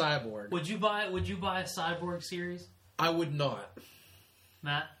white Cyborg. Would you buy a Cyborg series? I would not.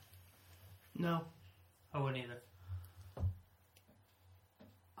 Matt? No. I wouldn't either.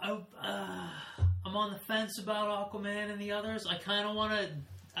 I'm on the fence about Aquaman and the Others. I kind of want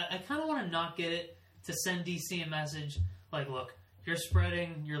to not get it, to send DC a message like, look, you're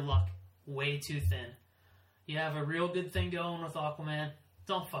spreading your luck way too thin. You have a real good thing going with Aquaman.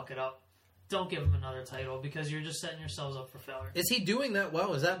 Don't fuck it up. Don't give him another title because you're just setting yourselves up for failure. Is he doing that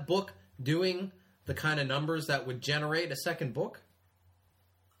well? Is that book doing the kind of numbers that would generate a second book?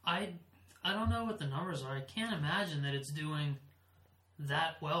 I don't know what the numbers are. I can't imagine that it's doing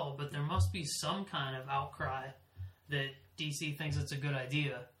that well, but there must be some kind of outcry that DC thinks it's a good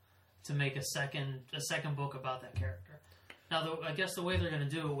idea to make a second book about that character. Now, I guess the way they're going to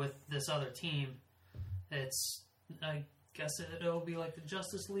do it with this other team, I guess it'll be like the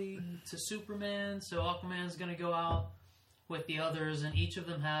Justice League to Superman. So Aquaman's going to go out with the Others, and each of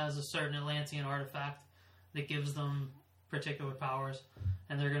them has a certain Atlantean artifact that gives them particular powers,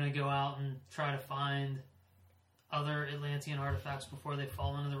 and they're going to go out and try to find other Atlantean artifacts before they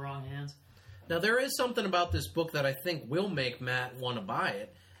fall into the wrong hands. Now, there is something about this book that I think will make Matt want to buy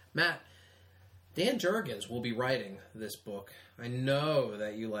it. Matt, Dan Jurgens will be writing this book. I know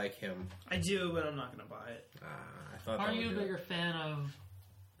that you like him. I do, but I'm not going to buy it. I thought. Are you a bigger fan of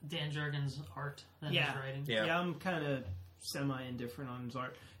Dan Jurgens' art than his writing? Yeah, I'm kind of semi-indifferent on his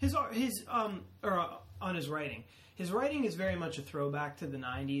art. On his writing. His writing is very much a throwback to the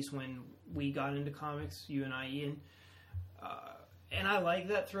 90s when we got into comics, you and I, Ian. And I like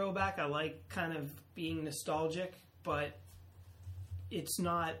that throwback. I like kind of being nostalgic, but it's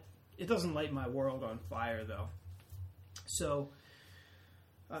not. It doesn't light my world on fire, though. So,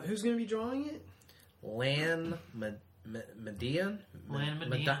 who's going to be drawing it? Lan Medina? Lan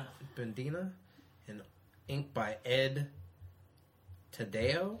Medina. Medina, and ink by Ed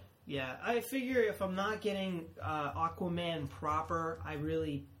Tadeo. Yeah, I figure if I'm not getting Aquaman proper, I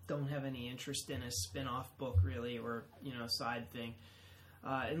really don't have any interest in a spin-off book, really, or, side thing.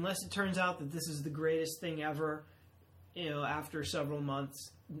 Unless it turns out that this is the greatest thing ever, after several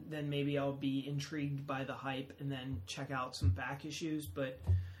months, then maybe I'll be intrigued by the hype and then check out some back issues. But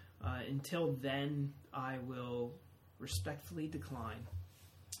until then, I will respectfully decline.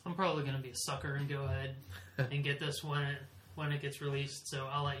 I'm probably going to be a sucker and go ahead and get this when it gets released, so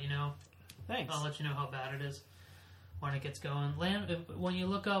I'll let you know. Thanks. I'll let you know how bad it is when it gets going. When you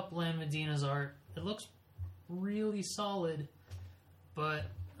look up Lan Medina's art, it looks really solid, but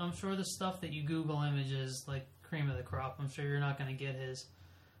I'm sure the stuff that you Google images, like cream of the crop, I'm sure you're not going to get his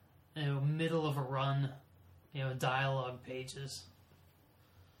middle of a run, dialogue pages.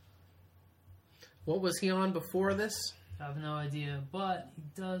 What was he on before this? I have no idea, but he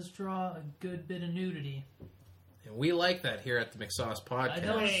does draw a good bit of nudity. And we like that here at the McSauce Podcast. I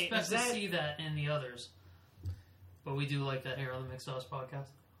don't expect to see that in the others, but we do like that here on the McSauce Podcast.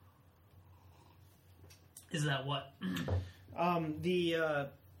 Is that what? The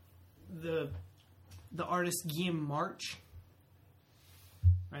artist Guillaume March,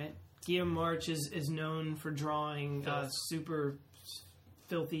 right? Guillaume March is known for drawing super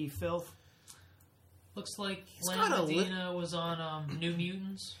filthy filth. Looks like Lan Medina was on New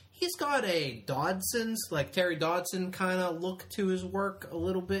Mutants. He's got a Dodson's, like Terry Dodson kind of look to his work a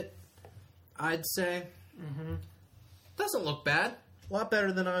little bit, I'd say. Mm-hmm. Doesn't look bad. A lot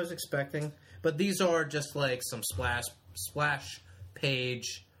better than I was expecting. But these are just like some splash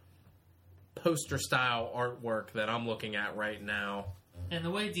page poster style artwork that I'm looking at right now. And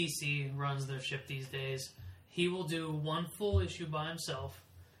the way DC runs their ship these days, he will do one full issue by himself,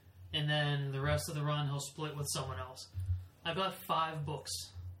 and then the rest of the run he'll split with someone else. I've got 5 books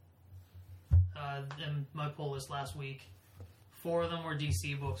in my pull list last week. 4 of them were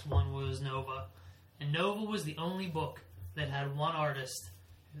DC books, 1 was Nova. And Nova was the only book that had one artist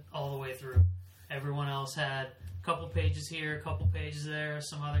all the way through. Everyone else had a couple pages here, a couple pages there,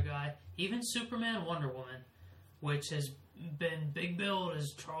 some other guy. Even Superman, Wonder Woman, which has been big billed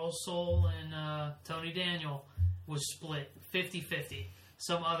as Charles Soule and Tony Daniel, was split 50-50.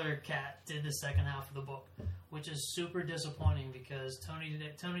 Some other cat did the second half of the book, which is super disappointing because Tony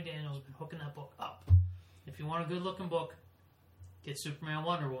Daniel's been hooking that book up. If you want a good-looking book, get Superman,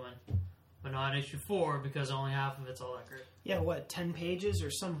 Wonder Woman, but not issue 4 because only half of it's all that great. Yeah, what, 10 pages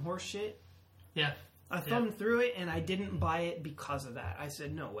or some horse shit? Yeah. I thumbed through it and I didn't buy it because of that. I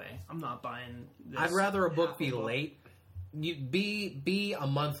said, no way, I'm not buying this. I'd rather a book be late. You be a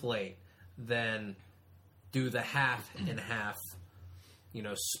month late than do the half and half.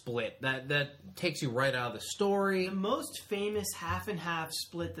 Split. That takes you right out of the story. The most famous half and half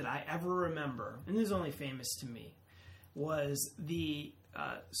split that I ever remember, and this is only famous to me, was the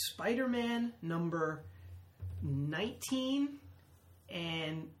Spider-Man number 19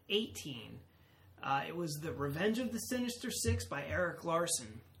 and 18. It was the Revenge of the Sinister Six by Eric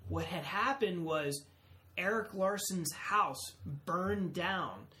Larson. What had happened was Eric Larson's house burned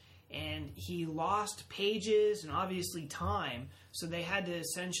down, and he lost pages and obviously time, so they had to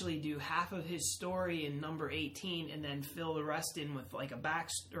essentially do half of his story in number 18 and then fill the rest in with like a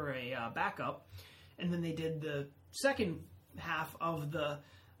backup, and then they did the second half of the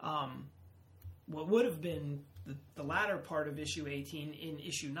what would have been the latter part of issue 18 in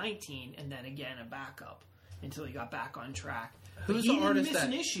issue 19, and then again a backup until he got back on track. Who's the artist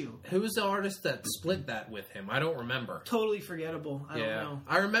an issue? Who's the artist that split that with him? I don't remember. Totally forgettable. I don't know.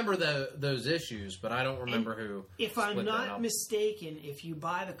 I remember those isures, but I don't remember who. If I'm not mistaken, if you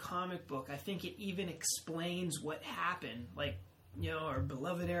buy the comic book, I think it even explains what happened. Like, our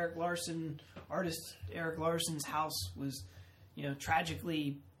beloved Eric Larson, artist Eric Larson's house was,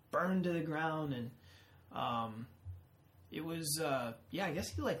 tragically burned to the ground, and it was, I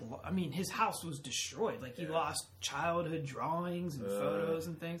guess his house was destroyed. Like, he lost childhood drawings and photos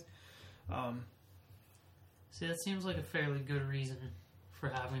and things. See, that seems like a fairly good reason for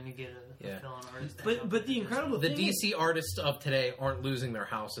having to get a villain artist. But the incredible thing is, the DC artists of today aren't losing their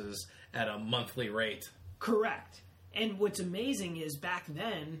houses at a monthly rate. Correct. And what's amazing is back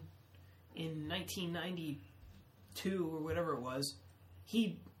then, in 1992 or whatever it was,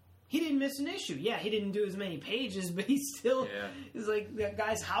 he didn't miss an issue. Yeah, he didn't do as many pages, but he still is like, that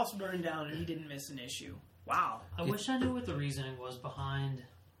guy's house burned down and he didn't miss an issue. Wow. I wish I knew what the reasoning was behind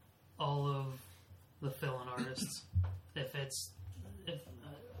all of the fill-in artists. I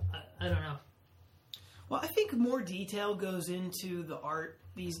don't know. Well, I think more detail goes into the art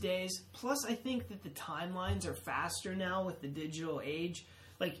these days. Plus, I think that the timelines are faster now with the digital age.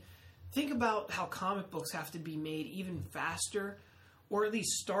 Like, think about how comic books have to be made even faster, or at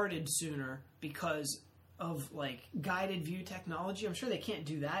least started sooner because of, like, guided view technology. I'm sure they can't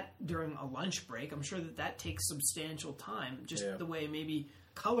do that during a lunch break. I'm sure that takes substantial time, just the way maybe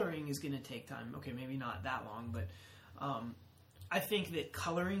coloring is going to take time. Okay, maybe not that long, but I think that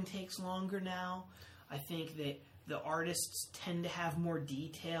coloring takes longer now. I think that the artists tend to have more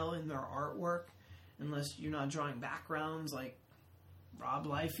detail in their artwork, unless you're not drawing backgrounds like Rob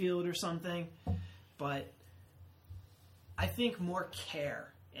Liefeld or something. But I think more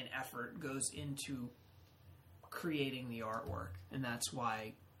care and effort goes into creating the artwork, and that's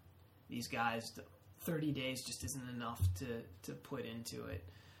why these guys, 30 days just isn't enough to put into it.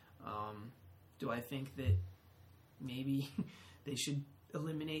 Do I think that maybe they should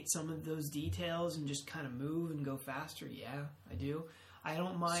eliminate some of those details and just kind of move and go faster? Yeah, I do. I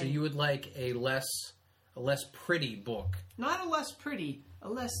don't mind. So you would like a less pretty book? Not a less pretty, a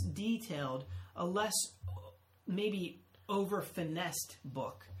less detailed, a less maybe over finessed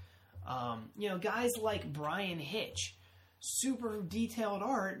book. Guys like Brian Hitch, super detailed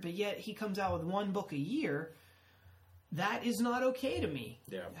art, but yet he comes out with one book a year. That is not okay to me.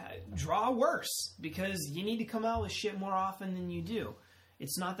 Yeah. Draw worse, because you need to come out with shit more often than you do.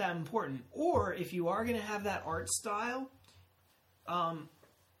 It's not that important. Or if you are going to have that art style, do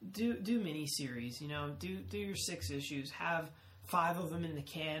miniseries. Do your 6 issues. Have 5 of them in the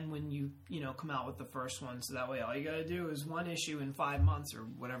can when you come out with the first one. So that way, all you got to do is 1 issue in 5 months or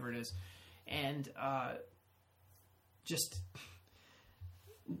whatever it is, and just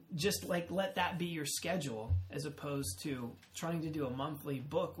like let that be your schedule, as opposed to trying to do a monthly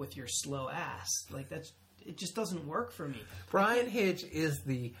book with your slow ass. Like it just doesn't work for me. Brian Hitch is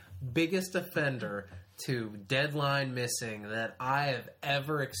the biggest offender to deadline missing that I have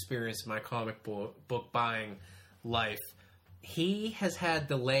ever experienced in my comic book buying life. He has had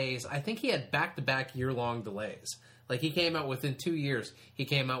delays. I think he had back-to-back year-long delays. Like, he came out within 2 years. He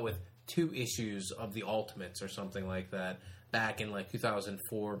came out with 2 issues of the Ultimates or something like that back in, like,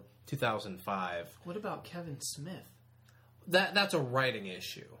 2004, 2005. What about Kevin Smith? That's a writing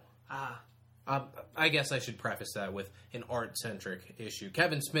issue. Ah. I guess I should preface that with an art-centric issue.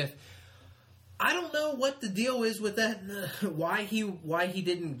 Kevin Smith, I don't know what the deal is with that. Why he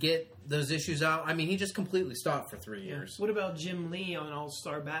didn't get those issues out. I mean, he just completely stopped for 3 years. What about Jim Lee on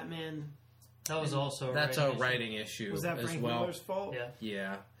All-Star Batman? That was also a writing issue. Was that as Frank well. Miller's fault? Yeah.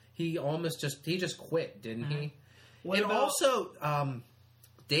 Yeah. He just quit, didn't he? What and about also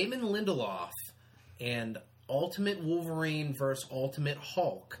Damon Lindelof and Ultimate Wolverine versus Ultimate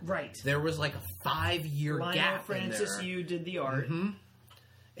Hulk. Right. There was like a 5-year Lionel gap Francis in there. Yu did the art. Mm-hmm.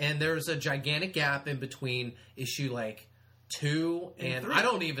 And there's a gigantic gap in between issue like 2 and 3. I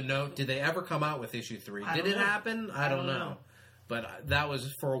don't even know. Did they ever come out with issue 3? Did it happen? I don't know. But that was,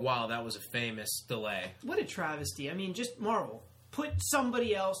 for a while, that was a famous delay. What a travesty. I mean, just Marvel. Put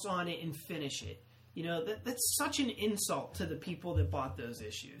somebody else on it and finish it. That's such an insult to the people that bought those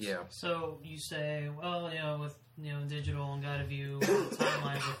issues. Yeah. So you say, well, with digital and guided view,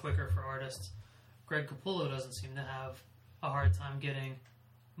 timelines are quicker for artists. Greg Capullo doesn't seem to have a hard time getting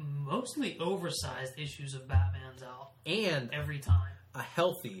mostly oversized issues of Batman's out. And every time. A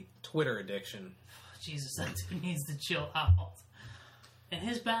healthy Twitter addiction. Jesus, that dude needs to chill out. And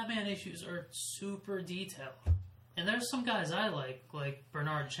his Batman issues are super detailed. And there's some guys I like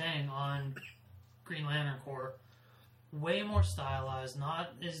Bernard Chang on Green Lantern Corps. Way more stylized,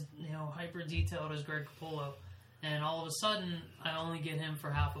 not as hyper detailed as Greg Capullo. And all of a sudden, I only get him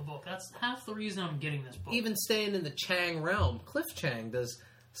for half a book. That's half the reason I'm getting this book. Even staying in the Chang realm, Cliff Chang does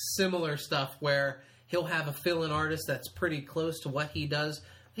similar stuff where he'll have a fill-in artist that's pretty close to what he does.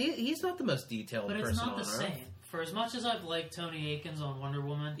 He's not the most detailed person on Earth. But it's not the same. For as much as I've liked Tony Akins on Wonder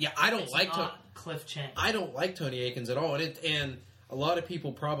Woman, I don't like Cliff Chang. I don't like Tony Akins at all, and a lot of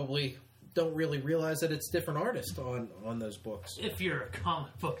people probably don't really realize that it's different artists on those books. If you're a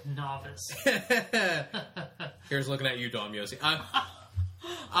comic book novice. Here's looking at you, Dom Yossi.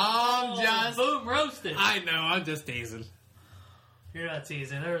 I'm just boom roasted. I know, I'm just teasing. You're not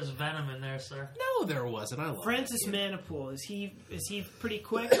teasing. There was venom in there, sir. No, there wasn't. I love Francis Manipool. Is he pretty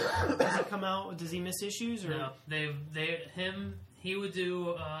quick? Does he come out? Does he miss issues? Or? No, he would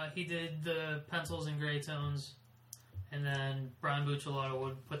do. He did the pencils in gray tones, and then Brian Buccellato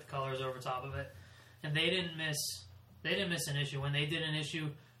would put the colors over top of it. And they didn't miss an issue. When they did an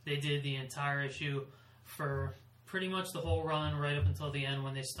issue, they did the entire issue. for pretty much the whole run, right up until the end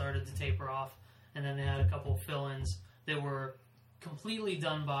when they started to taper off, and then they had a couple fill-ins that were completely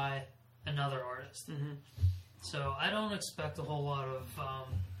done by another artist. Mm-hmm. So I don't expect a whole lot of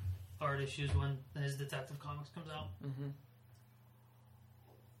art issues when his Detective Comics comes out. Mm-hmm.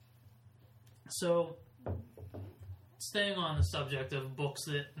 So, staying on the subject of books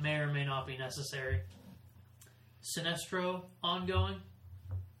that may or may not be necessary, Sinestro ongoing.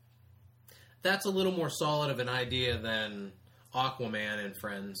 That's a little more solid of an idea than Aquaman and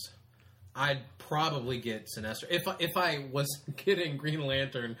Friends. I'd probably get Sinestro. If I was getting Green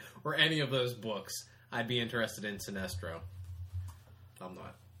Lantern or any of those books, I'd be interested in Sinestro. I'm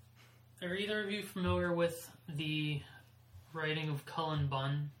not. Are either of you familiar with the writing of Cullen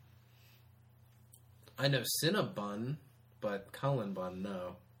Bunn? I know Cinnabon, but Cullen Bunn,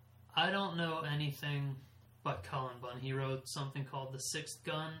 no. I don't know anything but Cullen Bunn. He wrote something called The Sixth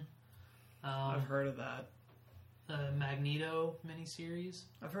Gun. I've heard of that. Magneto miniseries.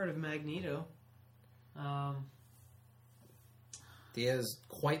 I've heard of Magneto. He has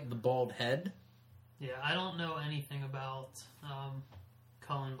quite the bald head. Yeah, I don't know anything about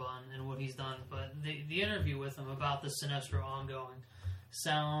Cullen Bunn and what he's done, but the interview with him about the Sinestro ongoing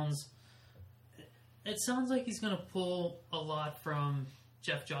sounds like he's going to pull a lot from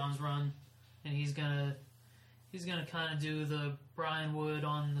Jeff Johns' run, and he's gonna kind of do the Brian Wood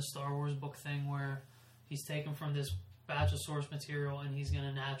on the Star Wars book thing where he's taken from this batch of source material and he's going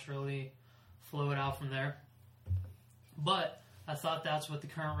to naturally flow it out from there. But I thought that's what the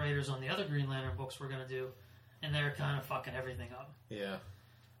current writers on the other Green Lantern books were going to do, and they're kind of fucking everything up. Yeah.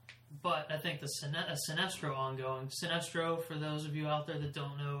 But I think the Sinestro ongoing, Sinestro, for those of you out there that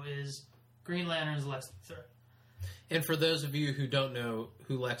don't know, is Green Lantern's Lex Luthor. And for those of you who don't know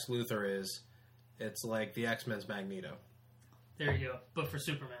who Lex Luthor is, it's like the X-Men's Magneto. There you go, but for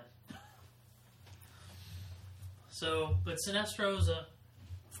Superman. So, but Sinestro's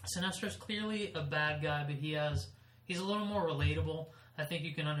clearly a bad guy, but he's a little more relatable. I think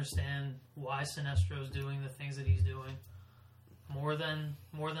you can understand why Sinestro's doing the things that he's doing more than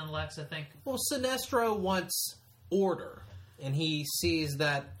Lex, I think. Well, Sinestro wants order, and he sees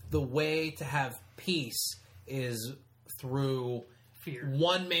that the way to have peace is through Fear.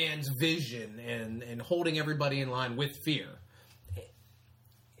 One man's vision and holding everybody in line with fear.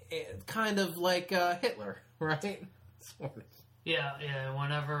 Kind of like Hitler, right? Sort of. Yeah.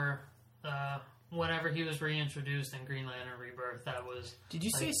 Whenever he was reintroduced in Green Lantern Rebirth, that was... Did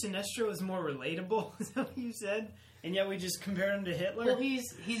you say Sinestro is more relatable? Is that what you said? And yet we just compared him to Hitler? Well,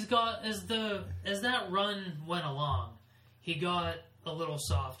 he's got... As that run went along, he got a little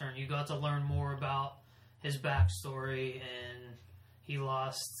softer, and you got to learn more about his backstory, and he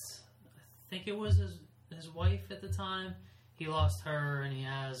lost... I think it was his wife at the time. He lost her, and he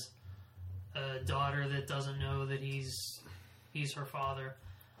has a daughter that doesn't know that he's her father.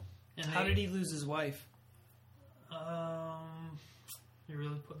 And How did he lose his wife? You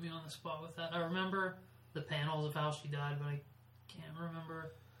really put me on the spot with that. I remember the panels of how she died, but I can't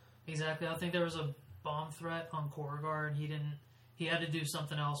remember exactly. I think there was a bomb threat on Korrigar, and he had to do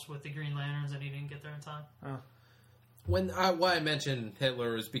something else with the Green Lanterns, and he didn't get there in time. Oh. Why I mentioned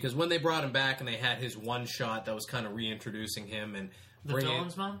Hitler is because when they brought him back and they had his one shot that was kind of reintroducing him and The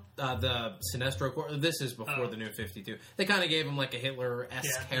Villain's Mom? The Sinestro Corps. This is before the New 52. They kind of gave him like a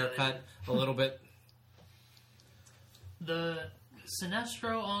Hitler-esque haircut a little bit. The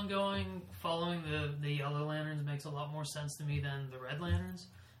Sinestro ongoing following the Yellow Lanterns makes a lot more sense to me than the Red Lanterns,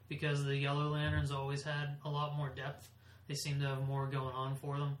 because the Yellow Lanterns always had a lot more depth. They seemed to have more going on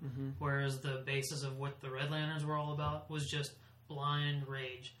for them, whereas the basis of what the Red Lanterns were all about was just blind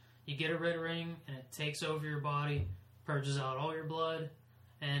rage. You get a red ring, and it takes over your body, purges out all your blood,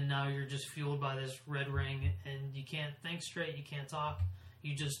 and now you're just fueled by this red ring, and you can't think straight, you can't talk,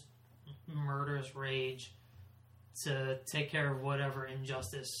 you just murderous rage to take care of whatever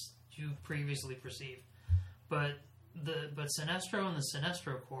injustice you previously perceived. But Sinestro and the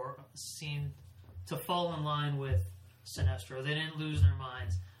Sinestro Corps seemed to fall in line with Sinestro. They didn't lose their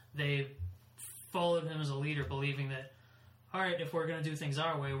minds. They followed him as a leader, believing that, all right, if we're going to do things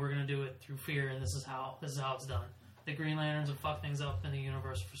our way, we're going to do it through fear, and this is how it's done. The Green Lanterns have fucked things up in the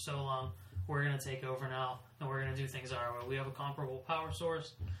universe for so long. We're going to take over now, and we're going to do things our way. We have a comparable power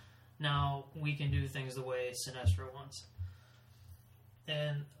source. Now we can do things the way Sinestro wants.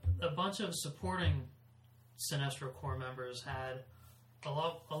 And a bunch of supporting Sinestro Corps members had a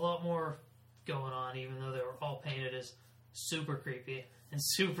lot more going on, even though they were all painted as super creepy and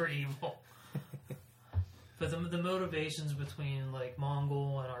super evil. But the motivations between like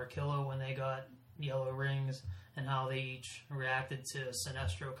Mongol and Arkilla when they got yellow rings, and how they each reacted to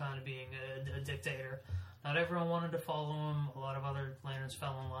Sinestro kind of being a dictator. Not everyone wanted to follow him. A lot of other Lanterns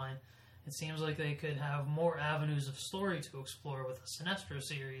fell in line. It seems like they could have more avenues of story to explore with a Sinestro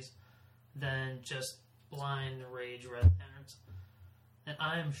series than just blind rage Red Lanterns. And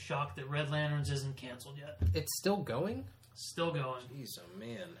I am shocked that Red Lanterns isn't canceled yet. It's still going? Still going. Jeez, oh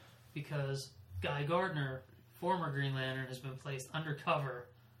man. Because Guy Gardner, former Green Lantern, has been placed undercover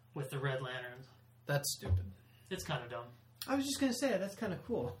with the Red Lanterns. That's stupid. It's kind of dumb. I was just going to say, that's kind of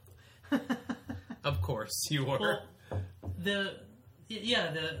cool. Of course you were. Well, the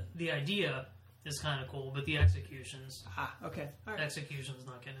idea is kind of cool, but the executions... Okay. All right. Execution's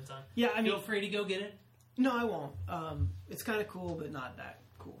not getting it done. Yeah, I mean... Feel free to go get it. No, I won't. It's kind of cool, but not that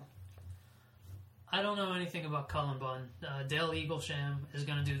cool. I don't know anything about Cullen Bunn. Dale Eaglesham is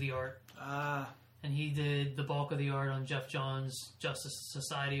going to do the art. And he did the bulk of the art on Jeff Johns' Justice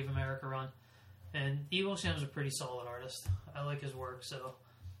Society of America run. And Eaglesham's a pretty solid artist. I like his work, so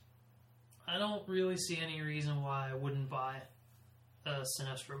I don't really see any reason why I wouldn't buy a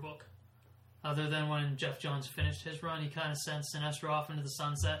Sinestro book. Other than when Jeff Johns finished his run, he kind of sent Sinestro off into the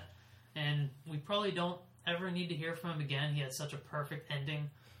sunset. And we probably don't ever need to hear from him again. He had such a perfect ending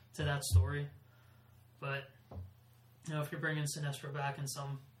to that story. But, you know, if you're bringing Sinestro back in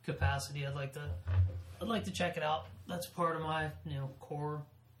some capacity, I'd like to check it out. That's part of my, core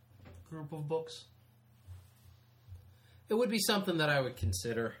group of books. It would be something that I would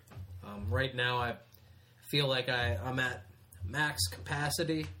consider. Right now, I feel like I'm at max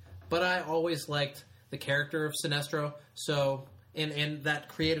capacity, but I always liked the character of Sinestro, so... And that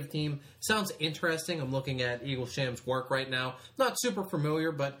creative team sounds interesting. I'm looking at Eaglesham's work right now. Not super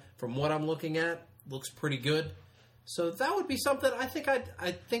familiar, but from what I'm looking at, looks pretty good. So that would be something I think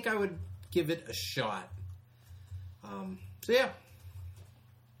I would give it a shot. So yeah.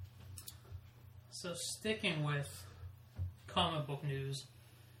 So sticking with comic book news,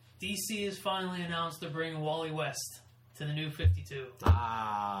 DC has finally announced they're bringing Wally West to the New 52.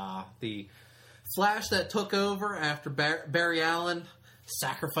 The Flash that took over after Barry Allen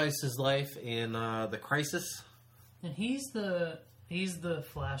sacrificed his life in the Crisis. And he's the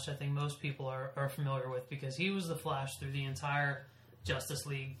Flash I think most people are familiar with, because he was the Flash through the entire Justice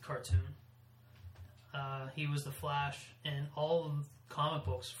League cartoon. He was the Flash in all of the comic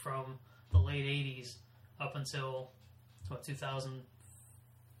books from the late 80s up until,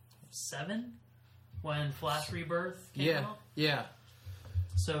 2007? When Flash Rebirth came out? Yeah.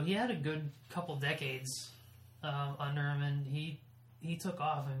 So he had a good couple decades under him, and he took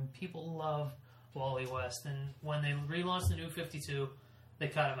off, and people love Wally West. And when they relaunched the New 52, they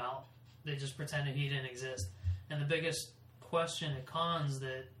cut him out. They just pretended he didn't exist. And the biggest question at cons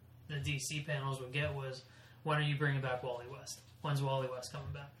that the DC panels would get was, when are you bringing back Wally West? When's Wally West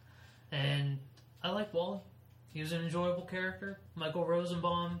coming back? And I like Wally. He was an enjoyable character. Michael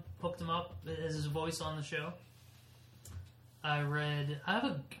Rosenbaum hooked him up as his voice on the show. I have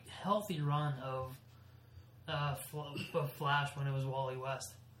a healthy run of Flash when it was Wally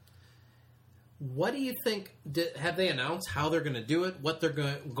West. What do you think? Have they announced how they're going to do it? What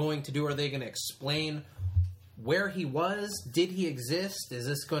they're going to do? Are they going to explain where he was? Did he exist? Is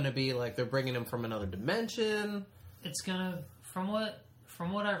this going to be like they're bringing him from another dimension? It's gonna, from what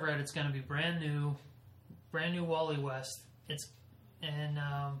I've read, it's gonna be brand new Wally West. I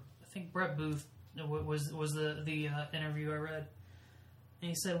think Brett Booth was the interview I read, and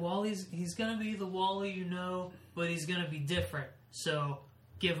he said he's gonna be the Wally you know, but he's gonna be different. So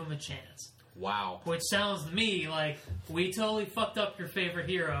give him a chance. Wow. Which sounds to me like we totally fucked up your favorite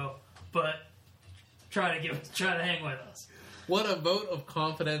hero, but try to hang with us. What a vote of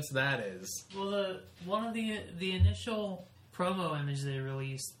confidence that is. Well, one of the initial promo image they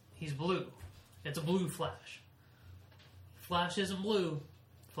released, he's blue. It's a blue Flash. Flash isn't blue.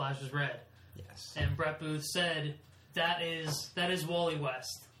 Flash is red. Yes. And Brett Booth said that is Wally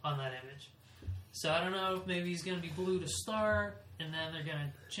West on that image. So I don't know if maybe he's going to be blue to start, and then they're going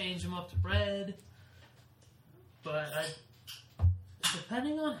to change him up to red. But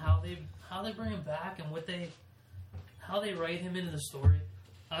depending on how they bring him back and how they write him into the story,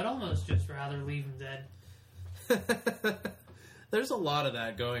 I'd almost just rather leave him dead. There's a lot of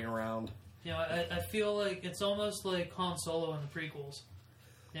that going around. You know, I feel like it's almost like Han Solo in the prequels.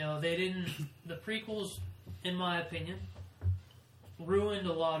 You know, the prequels, in my opinion, ruined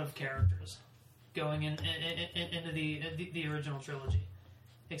a lot of characters going into the original trilogy.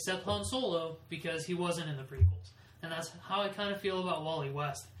 Except Han Solo, because he wasn't in the prequels. And that's how I kind of feel about Wally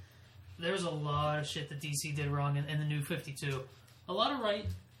West. There's a lot of shit that DC did wrong in the New 52. A lot of right,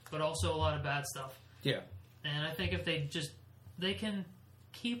 but also a lot of bad stuff. Yeah. And I think if they can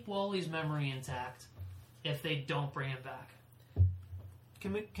keep Wally's memory intact if they don't bring him back.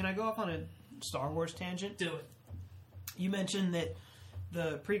 Can I go off on a Star Wars tangent? Do it. You mentioned that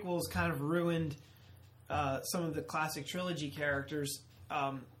the prequels kind of ruined some of the classic trilogy characters.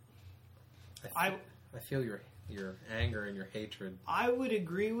 I feel your anger and your hatred. I would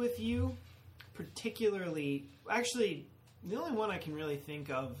agree with you, particularly. Actually, the only one I can really think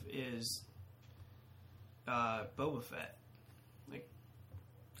of is Boba Fett. Like,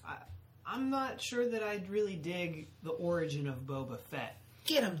 I'm not sure that I'd really dig the origin of Boba Fett.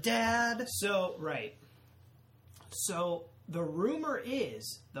 Get him, Dad! So, right. So, the rumor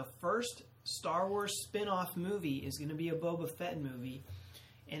is the first Star Wars spin-off movie is going to be a Boba Fett movie,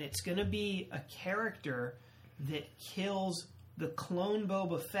 and it's going to be a character that kills the clone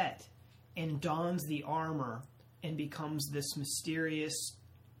Boba Fett and dons the armor and becomes this mysterious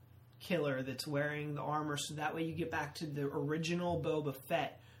killer that's wearing the armor, so that way you get back to the original Boba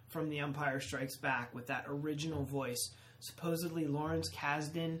Fett from The Empire Strikes Back with that original voice. Supposedly Lawrence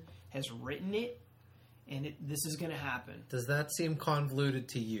Kasdan has written it, and this is going to happen. Does that seem convoluted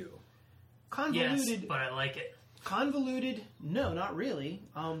to you? Convoluted? Yes, but I like it. Convoluted? No, not really.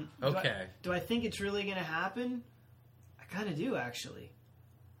 Okay. Do I think it's really going to happen? I kind of do, actually.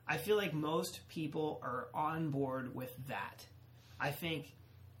 I feel like most people are on board with that.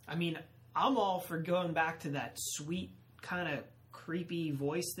 I'm all for going back to that sweet, kind of creepy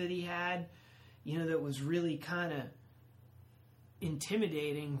voice that he had, that was really kind of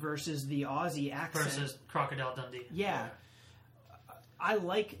intimidating versus the Aussie accent. Versus Crocodile Dundee. Yeah. I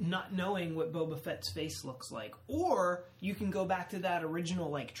like not knowing what Boba Fett's face looks like. Or you can go back to that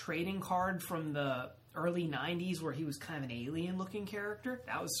original trading card from the early 90s where he was kind of an alien-looking character.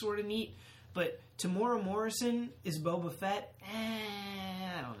 That was sort of neat. But Tamora Morrison is Boba Fett?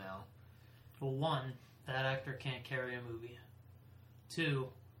 I don't know. Well, one, that actor can't carry a movie. Two,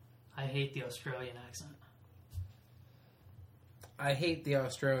 I hate the Australian accent. I hate the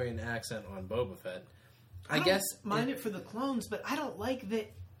Australian accent on Boba Fett. I guess mind it for the clones, but I don't like that.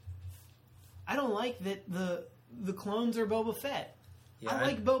 I don't like that the clones are Boba Fett. Yeah, I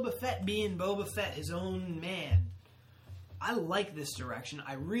like Boba Fett being Boba Fett, his own man. I like this direction.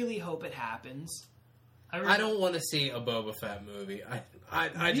 I really hope it happens. I don't want to see a Boba Fett movie. I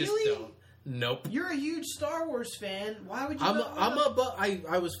really? Just don't. Nope. You're a huge Star Wars fan. Why would you?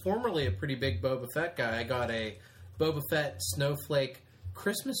 I was formerly a pretty big Boba Fett guy. I got a Boba Fett snowflake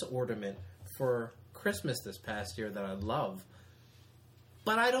Christmas ornament for Christmas this past year that I love.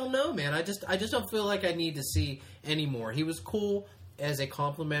 But I don't know, man. I just don't feel like I need to see any more. He was cool as a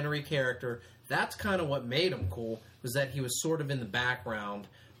complimentary character. That's kind of what made him cool, was that he was sort of in the background,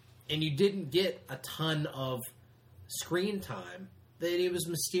 and you didn't get a ton of screen time. That he was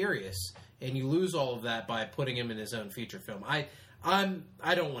mysterious, and you lose all of that by putting him in his own feature film. I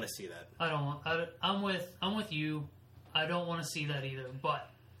don't want to see that. I'm with you. I don't want to see that either. But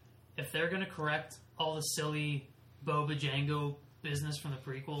if they're going to correct all the silly Boba Jango business from the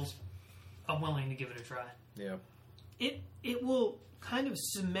prequels, I'm willing to give it a try. Yeah. It will kind of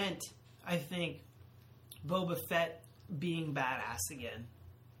cement, I think, Boba Fett being badass again.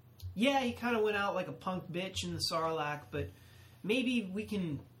 Yeah, he kind of went out like a punk bitch in the Sarlacc, but maybe we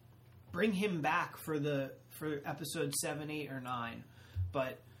can bring him back for episode 7, 8, or 9.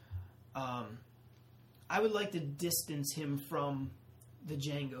 But I would like to distance him from the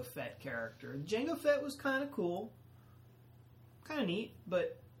Jango Fett character. Jango Fett was kind of cool. Kind of neat,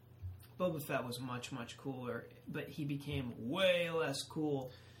 but Boba Fett was much, much cooler. But he became way less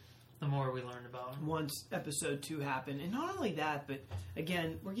cool the more we learned about him. Once episode 2 happened. And not only that, but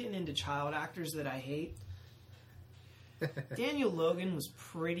again, we're getting into child actors that I hate. Daniel Logan was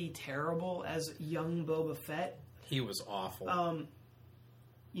pretty terrible as young Boba Fett. He was awful.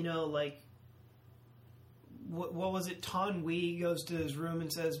 What was it? Ton Wee goes to his room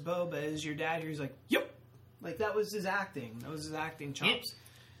and says, "Boba, is your dad here?" He's like, "Yep." Like, that was his acting. That was his acting chops.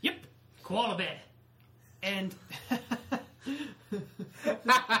 Yep. Koala bear. And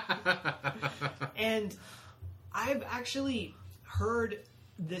and I've actually heard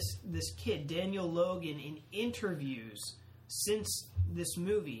this kid, Daniel Logan, in interviews since this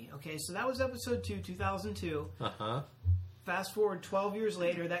movie. Okay, so that was episode 2, 2002. Uh-huh. Fast forward 12 years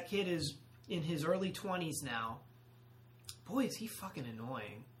later, that kid is in his early 20s now. Boy, is he fucking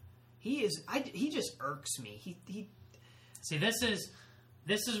annoying. He just irks me. He See, this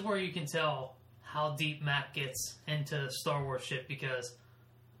is where you can tell how deep Matt gets into Star Wars shit, because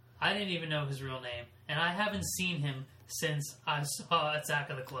I didn't even know his real name, and I haven't seen him since I saw Attack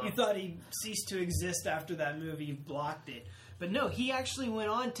of the Clones. You thought he ceased to exist after that movie, you blocked it. But no, he actually went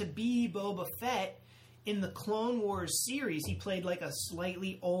on to be Boba Fett in the Clone Wars series. He played like a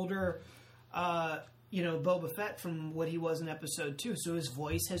slightly older Boba Fett from what he was in Episode 2. So his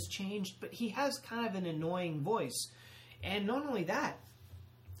voice has changed, but he has kind of an annoying voice. And not only that,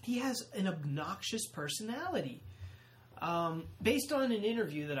 he has an obnoxious personality. Based on an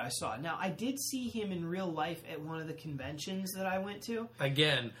interview that I saw. Now, I did see him in real life at one of the conventions that I went to.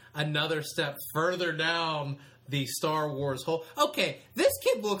 Again, another step further down the Star Wars hole. Okay, this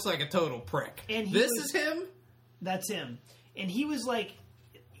kid looks like a total prick. And this is him? That's him. And he was like,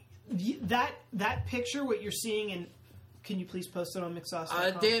 that picture, what you're seeing, and can you please post it on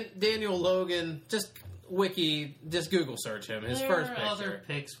Mixos.com? Daniel Logan, just Google search him. His first picture. There are other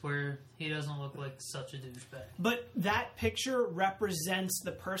pics where he doesn't look like such a douchebag. But that picture represents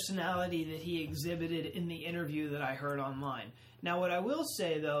the personality that he exhibited in the interview that I heard online. Now, what I will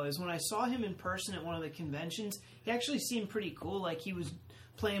say, though, is when I saw him in person at one of the conventions, he actually seemed pretty cool. Like, he was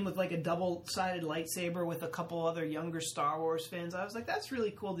playing with, like, a double-sided lightsaber with a couple other younger Star Wars fans. I was like, that's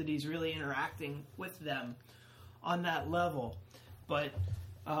really cool that he's really interacting with them on that level. But,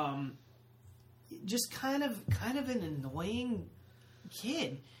 just kind of an annoying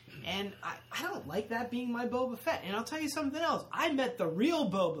kid. And I don't like that being my Boba Fett. And I'll tell you something else. I met the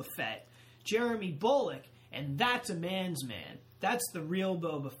real Boba Fett, Jeremy Bullock, and that's a man's man. That's the real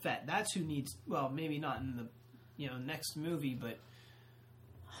Boba Fett. That's who needs... Well, maybe not in the next movie, but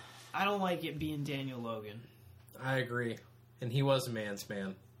I don't like it being Daniel Logan. I agree. And he was a man's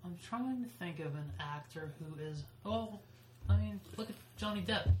man. I'm trying to think of an actor who is... Well, I mean, look at Johnny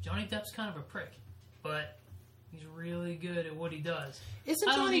Depp. Johnny Depp's kind of a prick, but he's really good at what he does.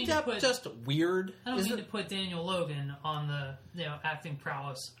 Isn't Johnny Depp just weird? I don't mean to put Daniel Logan on the acting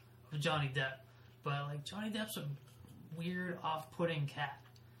prowess of Johnny Depp, but like Johnny Depp's a weird, off-putting cat.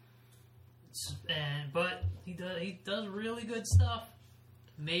 But he does really good stuff.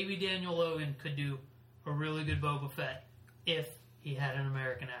 Maybe Daniel Logan could do a really good Boba Fett if he had an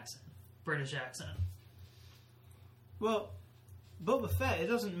American accent, British accent. Well, Boba Fett, it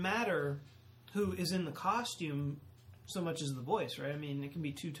doesn't matter who is in the costume so much as the voice, right? I mean, it can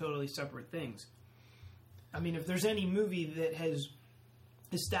be two totally separate things. I mean, if there's any movie that has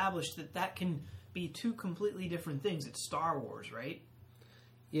established that can be two completely different things, it's Star Wars, right?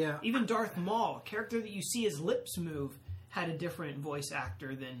 Yeah. Even Darth Maul, a character that you see his lips move, had a different voice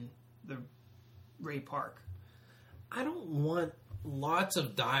actor than the Ray Park. I don't want lots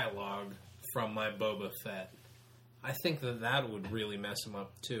of dialogue from my Boba Fett. I think that would really mess him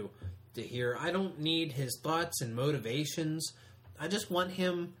up, too, to hear. I don't need his thoughts and motivations. I just want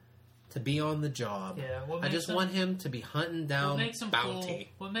him to be on the job. Yeah, I just want him to be hunting down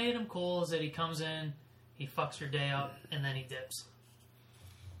bounty. Cool, what made him cool is that he comes in, he fucks your day up, and then he dips.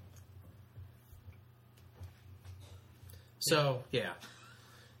 So, yeah.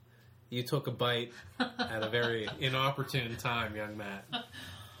 You took a bite at a very inopportune time, young Matt.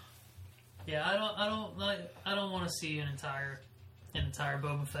 Yeah, I don't want to see an entire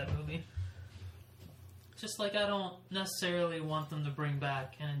Boba Fett movie. Just like I don't necessarily want them to bring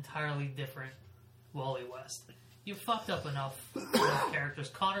back an entirely different Wally West. You fucked up enough with characters.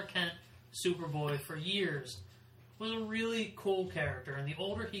 Connor Kent, Superboy, for years was a really cool character, and the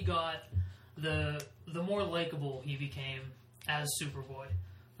older he got, the more likable he became as Superboy.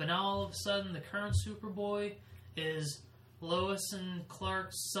 But now all of a sudden, the current Superboy is Lois and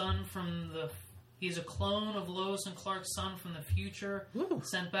Clark's son from the... He's a clone of Lois and Clark's son from the future,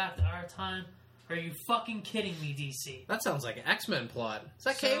 sent back to our time. Are you fucking kidding me, DC? That sounds like an X-Men plot. Is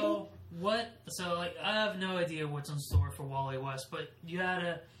that Cable? What? So, like, I have no idea what's in store for Wally West, but you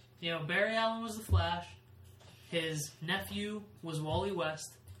had Barry Allen was the Flash. His nephew was Wally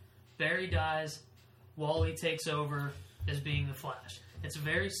West. Barry dies. Wally takes over as being the Flash. It's a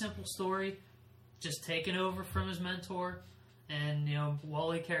very simple story, just taken over from his mentor, and,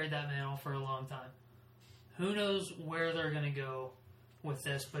 Wally carried that mantle for a long time. Who knows where they're going to go with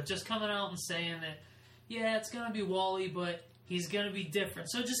this, but just coming out and saying that, yeah, it's going to be Wally, but he's going to be different,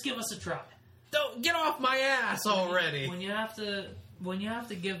 so just give us a try. Don't get off my ass already. When you have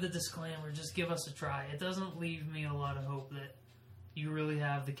to give the disclaimer, just give us a try. It doesn't leave me a lot of hope that you really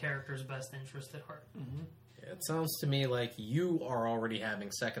have the character's best interest at heart. Mm-hmm. It sounds to me like you are already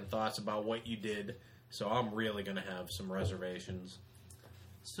having second thoughts about what you did, so I'm really going to have some reservations.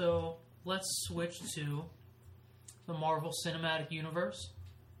 So, let's switch to the Marvel Cinematic Universe,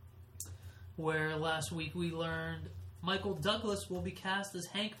 where last week we learned Michael Douglas will be cast as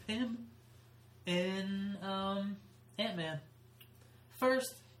Hank Pym in Ant-Man.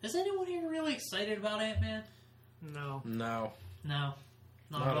 First, is anyone here really excited about Ant-Man? No. No. No.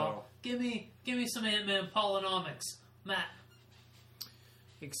 Not at all. Give me some Ant-Man Polonomics. Matt.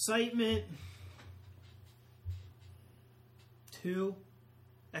 Excitement. 2.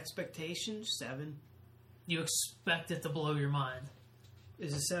 Expectations. 7. you expect it to blow your mind.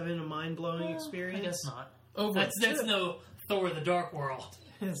 Is a 7 a mind-blowing experience? I guess not. That's no Thor: The Dark World.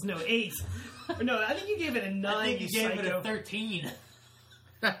 It's no 8. No, I think you gave it a 9. I think you gave it psycho. a 13.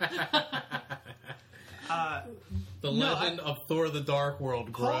 The legend of Thor: The Dark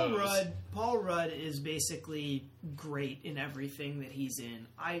World grows. Paul Rudd is basically great in everything that he's in.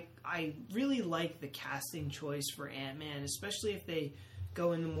 I really like the casting choice for Ant-Man, especially if they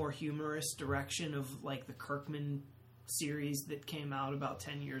go in the more humorous direction of like the Kirkman series that came out about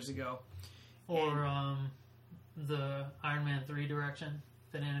 10 years ago. Or the Iron Man 3 direction,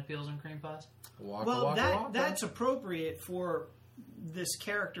 banana peels and cream pies. That's appropriate for this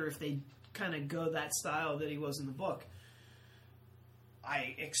character if they kind of go that style that he was in the book.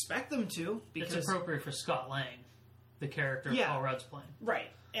 I expect them to, because it's appropriate for Scott Lang, the character Paul Rudd's playing. Right.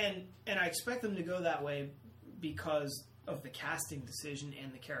 And I expect them to go that way because of the casting decision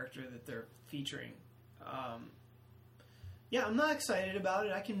and the character that they're featuring. Yeah, I'm not excited about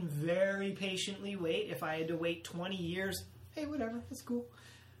it. I can very patiently wait. If I had to wait 20 years, hey, whatever, that's cool.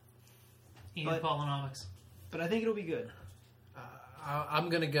 Ian Polonomics. But I think it'll be good. I'm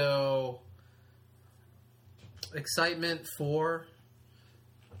going to go excitement 4,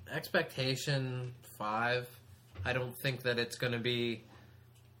 expectation 5. I don't think that it's going to be...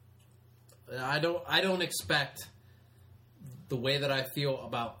 I don't expect the way that I feel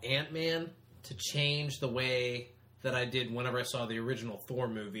about Ant-Man to change the way that I did whenever I saw the original Thor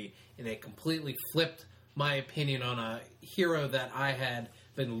movie, and it completely flipped my opinion on a hero that I had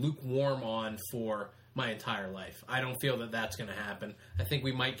been lukewarm on for my entire life. I don't feel that that's going to happen. I think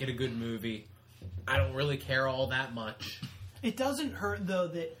we might get a good movie. I don't really care all that much. It doesn't hurt, though,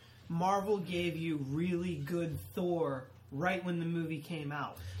 that Marvel gave you really good Thor right when the movie came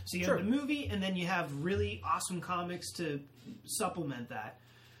out. So you have the movie, and then you have really awesome comics to supplement that.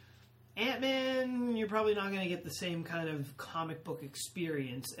 Ant-Man, you're probably not going to get the same kind of comic book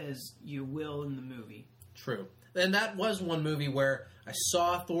experience as you will in the movie. True. And that was one movie where I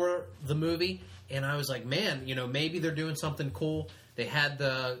saw Thor, the movie, and I was like, man, maybe they're doing something cool. They had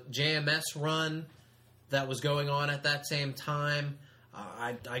the JMS run that was going on at that same time.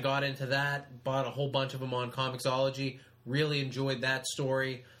 I got into that, bought a whole bunch of them on Comixology, really enjoyed that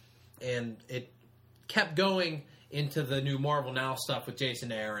story, and it kept going into the new Marvel Now stuff with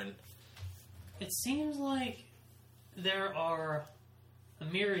Jason Aaron. It seems like there are a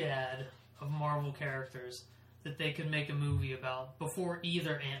myriad of Marvel characters that they could make a movie about before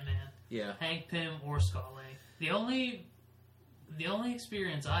either Ant-Man, Hank Pym, or Scott Lang. The only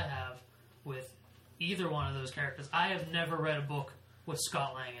experience I have with either one of those characters, I have never read a book with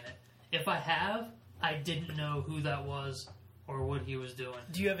Scott Lang in it. If I have, I didn't know who that was or what he was doing.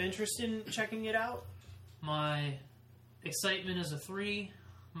 Do you have interest in checking it out? My excitement is a 3.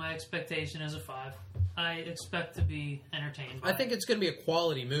 My expectation is a 5. I expect to be entertained by I think it's going to be a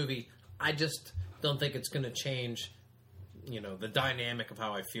quality movie. I just don't think it's going to change, the dynamic of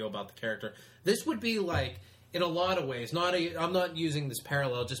how I feel about the character. This would be like, in a lot of ways, I'm not using this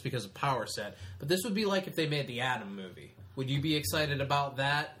parallel just because of Power Set, but this would be like if they made the Atom movie. Would you be excited about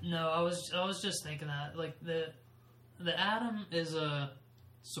that? No, I was just thinking that. Like, the Atom is a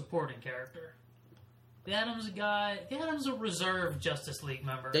supporting character. The Atom's a reserve Justice League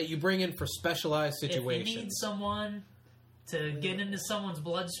member. That you bring in for specialized situations. If you need someone to get into someone's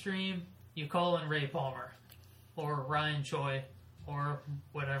bloodstream, you call in Ray Palmer. Or Ryan Choi. Or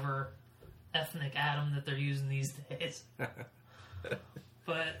whatever ethnic Atom that they're using these days.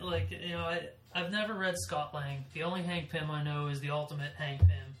 But, I've never read Scott Lang. The only Hank Pym I know is the ultimate Hank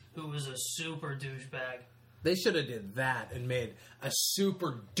Pym, who was a super douchebag. They should have did that and made a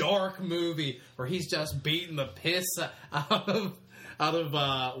super dark movie where he's just beating the piss out of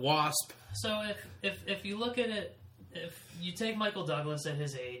Wasp. So if you look at it, if you take Michael Douglas at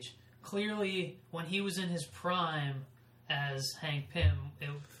his age, clearly when he was in his prime as Hank Pym, it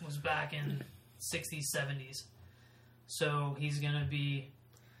was back in 60s, 70s. So he's going to be...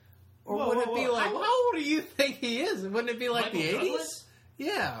 Or would it be like... How old do you think he is? Wouldn't it be like Michael the 80s? Douglas?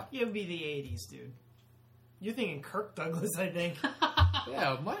 Yeah. It would be the 80s, dude. You're thinking Kirk Douglas, I think.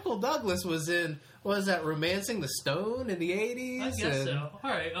 Yeah, Michael Douglas was in, what was that, Romancing the Stone in the 80s? I guess so.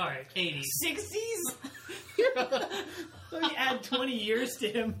 All right, 80s. 60s? Let me add 20 years to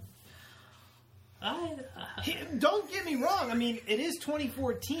him. Don't get me wrong. I mean, it is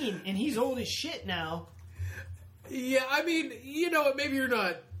 2014, and he's old as shit now. Yeah, I mean, maybe you're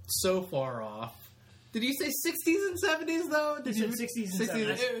not so far off. Did you say 60s and 70s, though? Did you said 60s and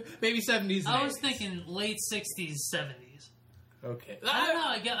 70s. Maybe 70s and I was 80s. thinking late 60s, 70s. Okay.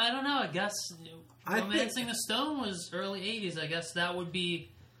 I don't know. I guess Romancing the Stone was early 80s. I guess that would be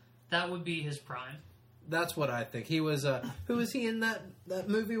his prime. That's what I think. He was. Who was he in that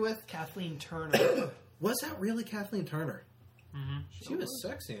movie with? Kathleen Turner. Was that really Kathleen Turner? Mm-hmm. She was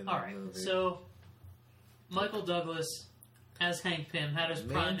sexy in that All right, movie. so Michael Douglas as Hank Pym had his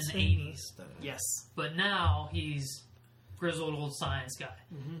prime in the Manson 80s, Mustang. Yes. but now he's grizzled old science guy.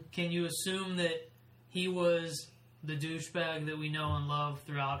 Mm-hmm. Can you assume that he was the douchebag that we know and love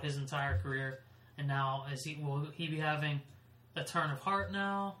throughout his entire career, and now will he be having a turn of heart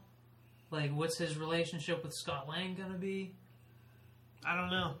now? Like, what's his relationship with Scott Lang gonna be? I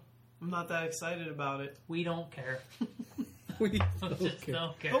don't know. I'm not that excited about it. We don't care. We Just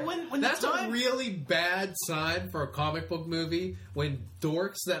don't care. But when That's the time... a really bad sign for a comic book movie when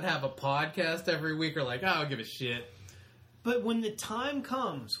dorks that have a podcast every week are like, I don't give a shit. But when the time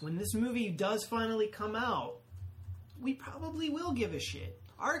comes, when this movie does finally come out, we probably will give a shit.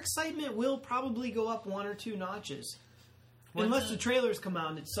 Our excitement will probably go up 1 or 2 notches. Unless the trailers come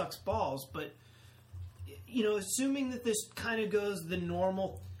out and it sucks balls. But, you know, assuming that this kind of goes the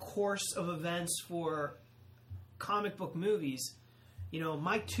normal course of events for comic book movies, you know,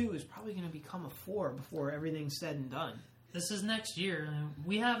 Mike 2 is probably going to become a 4 before everything's said and done. This is next year, and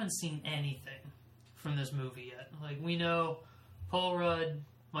we haven't seen anything from this movie yet. Like, we know Paul Rudd,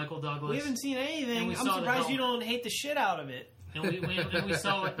 Michael Douglas. We haven't seen And anything. we I'm saw the surprised you helmet. don't hate the shit out of it. And we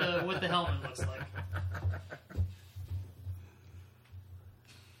saw what the helmet looks like.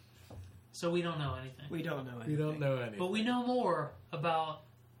 So we don't know anything. We don't know anything. You don't know anything. But we know more about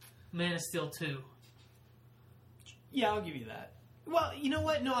Man of Steel 2. Yeah, I'll give you that. Well, you know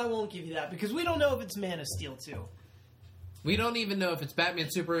what? No, I won't give you that because we don't know if it's Man of Steel 2. We don't even know if it's Batman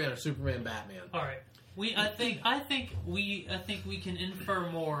Superman or Superman Batman. All right. I think we can infer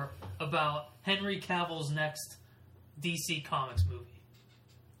more about Henry Cavill's next DC Comics movie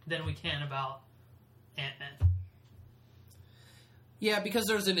than we can about Ant-Man. Yeah, because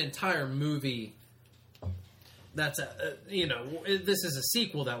there's an entire movie that's this is a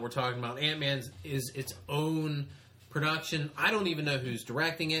sequel that we're talking about. Ant-Man is its own production. I don't even know who's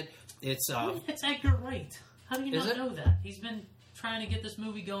directing it. It's It's Edgar Wright. How do you Is not it? know that? He's been trying to get this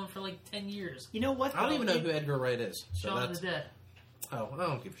movie going for like 10 years. You know what? I don't though? even know who Edgar Wright is. So Shaun of that's the Dead. I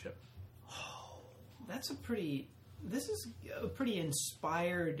don't give a shit. This is a pretty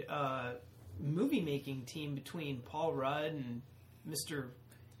inspired movie making team between Paul Rudd and Mr.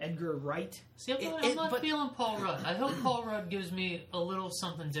 Edgar Wright. See, I'm not feeling Paul Rudd. I hope Paul Rudd gives me a little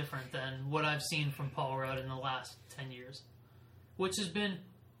something different than what I've seen from Paul Rudd in the last 10 years. Which has been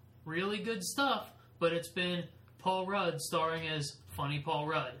really good stuff, but it's been Paul Rudd starring as funny Paul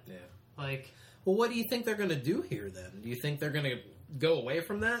Rudd. Yeah. Like, Well, what do you think they're going to do here then? Do you think they're going to go away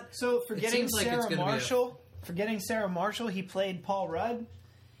from that? So forgetting seems like it's Sarah Marshall, he played Paul Rudd.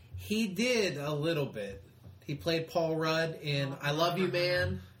 He did a little bit. He played Paul Rudd in I Love You,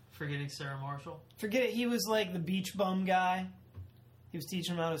 Man. forgetting Sarah Marshall. Forget it, he was like the beach bum guy. He was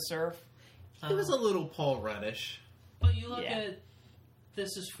teaching him how to surf. He was a little Paul Ruddish. But you look Yeah. at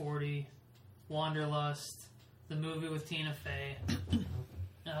This Is 40, Wanderlust, the movie with Tina Fey.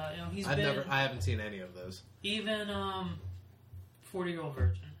 He's been I haven't seen any of those. even 40-Year-Old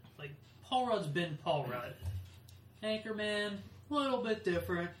Virgin. Like, Paul Rudd's been Paul Rudd. Anchorman, a little bit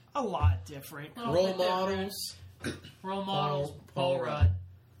different. A lot different. Little Role bit different. models. Role models, Paul Paul Rudd. Rudd.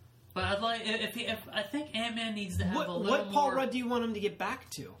 But I'd like if I think Ant-Man needs to have a little What Paul more. Rudd do you want him to get back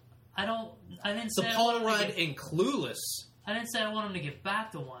to? I didn't The say I Paul want him to Rudd get- in Clueless. I didn't say I want him to get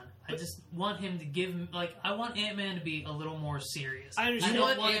back to one. I just want him to give him I want Ant-Man to be a little more serious. I understand. You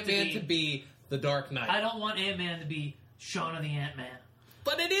don't want it Ant-Man to be the Dark Knight. I don't want Ant-Man to be Shaun of the Ant-Man.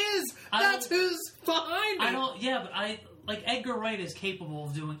 But it is! I That's don't- who's behind it! I don't. Yeah, but Edgar Wright is capable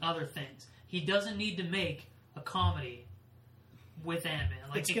of doing other things. He doesn't need to make a comedy with Ant-Man.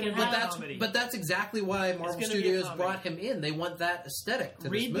 Like, It's it gonna can be have- comedy. But that's exactly why Marvel gonna be a Studios comedy. brought him in. They want that aesthetic to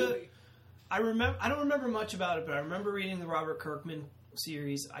Read this movie. I don't remember much about it, but I remember reading the Robert Kirkman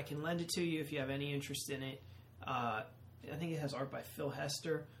series. I can lend it to you if you have any interest in it. I think it has art by Phil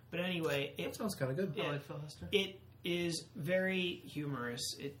Hester. But anyway, That sounds kind of good. I like Phil Hester. it is very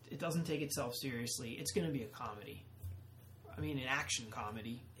humorous. It doesn't take itself seriously. It's going to be a comedy. I mean, an action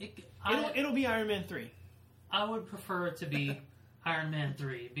comedy. It'll be Iron Man 3. I would prefer it to be Iron Man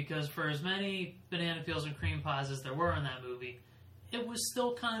 3 because for as many banana peels and cream pies as there were in that movie, it was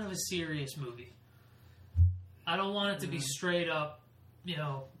still kind of a serious movie. I don't want it to be straight up,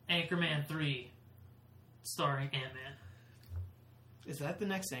 Anchorman 3 starring Ant-Man. Is that the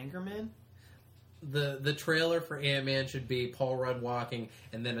next Anchorman? The trailer for Ant-Man should be Paul Rudd walking,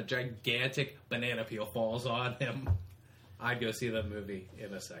 and then a gigantic banana peel falls on him. I'd go see that movie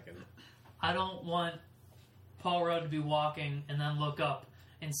in a second. I don't want Paul Rudd to be walking and then look up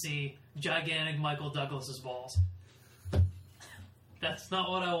and see gigantic Michael Douglas's balls. That's not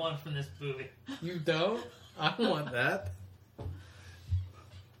what I want from this movie. You don't? I want that.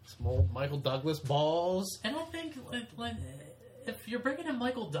 Small Michael Douglas balls. And I think, like, if you're bringing in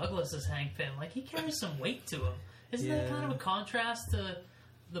Michael Douglas as Hank Pym, like, he carries some weight to him. Isn't that kind of a contrast to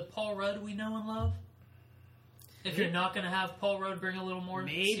the Paul Rudd we know and love? If you're not going to have Paul Rudd bring a little more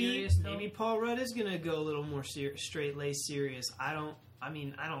serious tone? Maybe Paul Rudd is going to go a little more straight-laced serious. I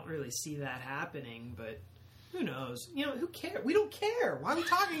don't really see that happening, but who knows? You know, who cares? We don't care. Why are we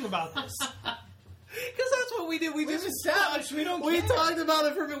talking about this? Because that's what we did. We just established we don't We care. talked about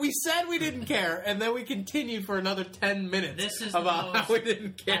it for a minute. We said we didn't care, and then we continued for another 10 minutes This is about the how most we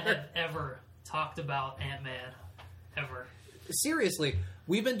didn't I have care. ever talked about Ant-Man. Ever. Seriously,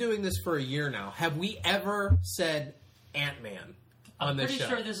 we've been doing this for a year now. Have we ever said Ant-Man on I'm this pretty show?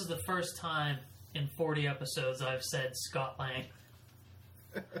 sure this is the first time in 40 episodes I've said Scott Lang.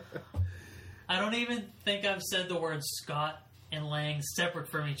 I don't even think I've said the words Scott and Lang separate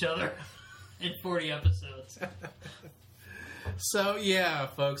from each other in 40 episodes. So, yeah,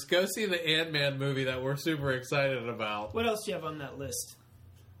 folks, go see the Ant-Man movie that we're super excited about. What else do you have on that list?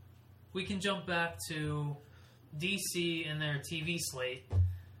 We can jump back to DC and their TV slate.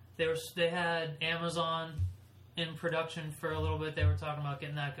 They had Amazon in production for a little bit. They were talking about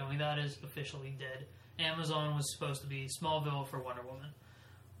getting that going. That is officially dead. Amazon was supposed to be Smallville for Wonder Woman.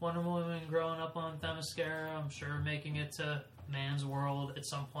 Wonder Woman growing up on Themyscira, I'm sure making it to Man's World at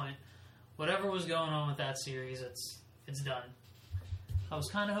some point. Whatever was going on with that series, it's done. I was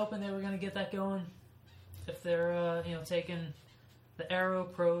kind of hoping they were going to get that going. If they're taking the Arrow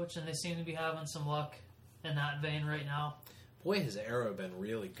approach, and they seem to be having some luck in that vein right now. Boy, has Arrow been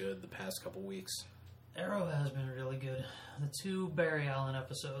really good the past couple weeks. Arrow has been really good. The 2 Barry Allen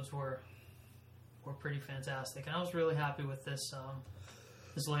episodes were pretty fantastic, and I was really happy with this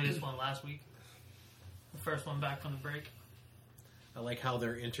latest one last week. The first one back from the break. I like how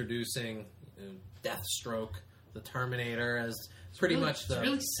they're introducing Deathstroke, the Terminator, as pretty much the... It's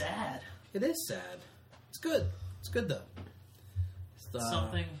really sad. It is sad. It's good. It's good, though. It's the...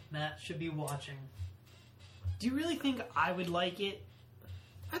 Something Matt should be watching. Do you really think I would like it?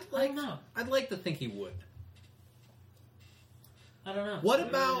 I don't know. I'd like to think he would. I don't know. What I really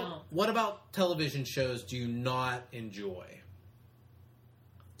about don't. what about television shows do you not enjoy?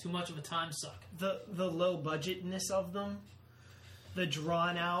 Too much of a time suck. The low budgetness of them, the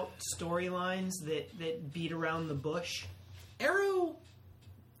drawn out storylines that beat around the bush. Arrow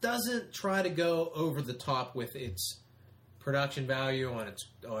doesn't try to go over the top with its production value on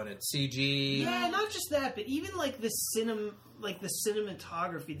its CG. Yeah, not just that, but even like the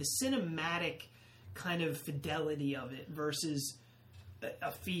cinematography, the cinematic kind of fidelity of it versus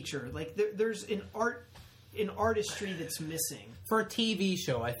a feature. Like there's an artistry that's missing. For a TV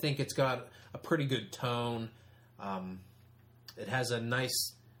show, I think it's got a pretty good tone. It has a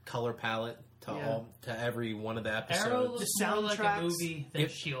nice color palette to every one of the episodes. Arrow looks The more like a soundtracks- movie than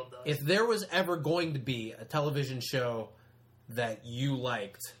S.H.I.E.L.D. does. If there was ever going to be a television show that you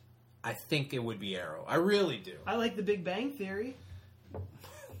liked, I think it would be Arrow. I really do. I like The Big Bang Theory,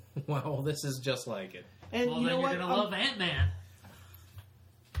 Well, this is just like it. and well, you then know you're what? going to love Ant-Man.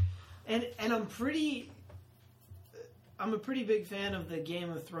 And I'm a pretty big fan of the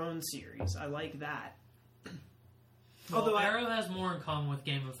Game of Thrones series. I like that. Although Arrow has more in common with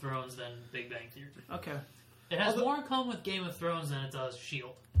Game of Thrones than Big Bang Theory. Okay. It has more in common with Game of Thrones than it does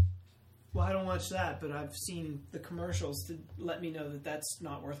S.H.I.E.L.D. Well, I don't watch that, but I've seen the commercials to let me know that that's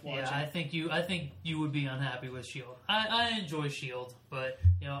not worth watching. Yeah, I think you would be unhappy with S.H.I.E.L.D. I enjoy S.H.I.E.L.D., but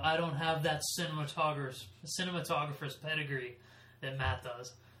I don't have that cinematographer's pedigree that Matt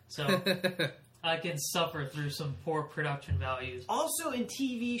does. So I can suffer through some poor production values. Also, in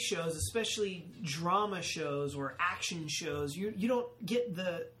TV shows, especially drama shows or action shows, you don't get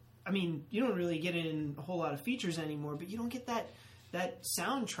you don't really get it in a whole lot of features anymore, but you don't get that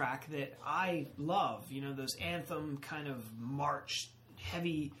soundtrack that I love. Those anthem kind of march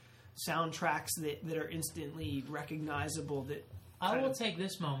heavy soundtracks that are instantly recognizable. That I will take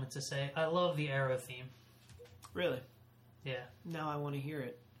this moment to say I love the Arrow theme. Really, Yeah, now I want to hear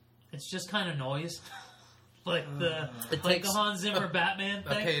it. it's just kind of noise, like the takes Hans Zimmer Batman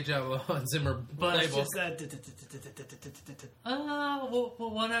A thing. page out of a Zimmer But it's label. Just that.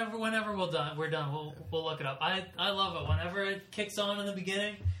 Whenever we're done, we'll look it up. I love it whenever it kicks on in the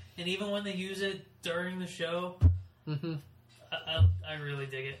beginning, and even when they use it during the show. Mm-hmm. I really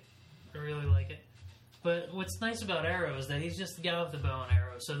dig it. I really like it. But what's nice about Arrow is that he's just the guy with the bow and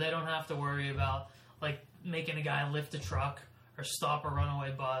arrow, so they don't have to worry about making a guy lift a truck or stop a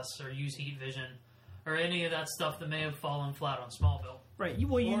runaway bus or use heat vision or any of that stuff that may have fallen flat on Smallville. Right.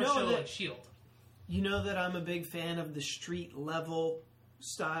 Well, you Or a know show that like S.H.I.E.L.D. you know that I'm a big fan of the street level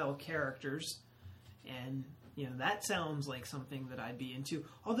style characters, and that sounds like something that I'd be into.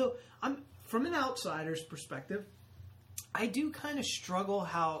 Although I'm from an outsider's perspective, I do kind of struggle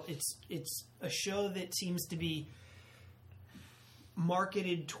how it's a show that seems to be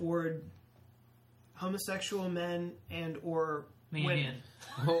marketed toward homosexual men and or Me women.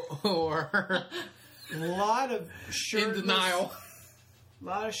 and Or A lot of shirtless, in denial. a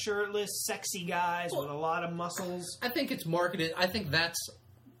lot of shirtless, sexy guys with a lot of muscles. I think it's marketed. I think that's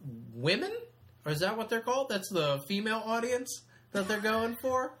women, or is that what they're called? That's the female audience that they're going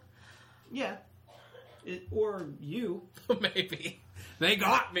for. Yeah, or you. Maybe they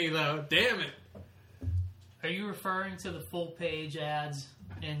got me though. Damn it! Are you referring to the full page ads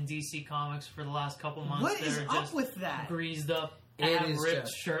in DC Comics for the last couple months? What is that are up just with that? greased up, It is ripped,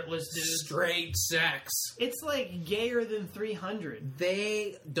 just shirtless dudes? Straight sex. It's like gayer than 300.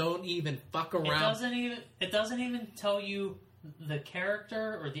 They don't even fuck It around. doesn't even tell you the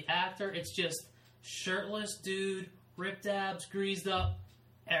character or the actor. It's just shirtless dude, ripped abs, greased up.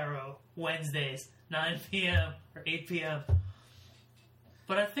 Arrow Wednesdays, 9 p.m. or 8 p.m.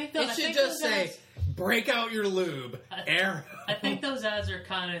 But I think It should just say, "Break out your lube." Arrow. I think those ads are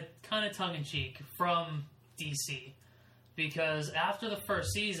kind of tongue in cheek from DC, because after the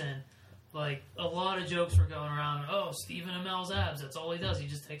first season, like a lot of jokes were going around. Oh, Stephen Amell's abs. That's all he does. He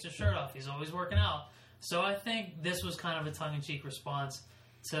just takes his shirt off. He's always working out. So I think this was kind of a tongue in cheek response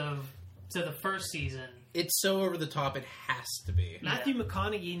to the first season. It's so over the top. It has to be. Matthew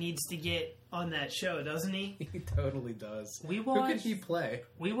McConaughey needs to get on that show, doesn't he? He totally does. We Who watched. could he play?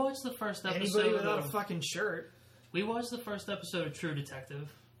 We watched the first Anybody episode. without a Of, fucking shirt. we watched the first episode of True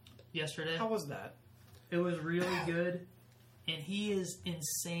Detective yesterday. How was that? It was really good, and he is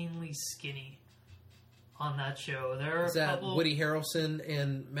insanely skinny on that show. There are Is a that couple. Woody Harrelson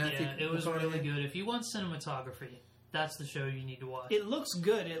and Matthew? Yeah, it was McConaughey? really good. If you want cinematography, that's the show you need to watch. It looks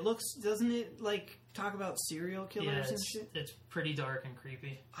good. It looks, doesn't it, like, talk about serial Yeah, killers and it's, shit? it's pretty dark and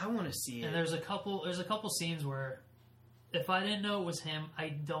creepy. I want to see it. And there's a couple scenes where, if I didn't know it was him, I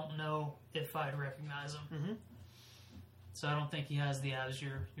don't know if I'd recognize him. Mhm. So I don't think he has the abs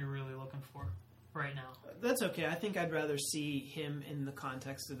you're really looking for right now. That's okay. I think I'd rather see him in the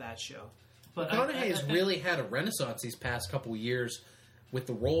context of that show. But McConaughey I has think- really had a renaissance these past couple years with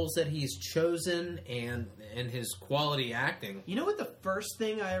the roles that he's chosen and his quality acting. You know what the first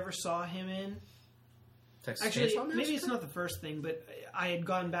thing I ever saw him in? Texas Actually, Chainsaw maybe it's Massacre? not the first thing, but I had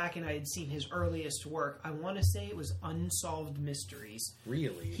gone back and I had seen his earliest work. I want to say it was Unsolved Mysteries.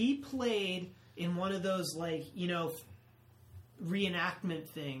 Really? He played in one of those, like, reenactment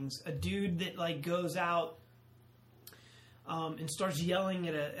things. A dude that, like, goes out and starts yelling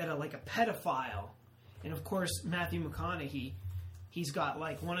at a pedophile. And, of course, Matthew McConaughey, he's got,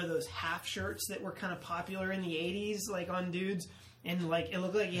 like, one of those half shirts that were kind of popular in the 80s, like, on dudes. And, like, it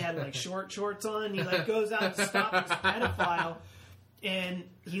looked like he had, like, short shorts on. He, like, goes out to stop this pedophile. And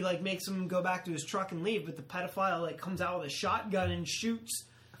he, like, makes him go back to his truck and leave. But the pedophile, like, comes out with a shotgun and shoots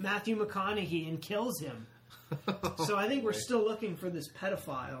Matthew McConaughey and kills him. So I think we're still looking for this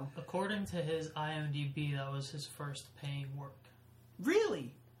pedophile. According to his IMDb, that was his first paying work.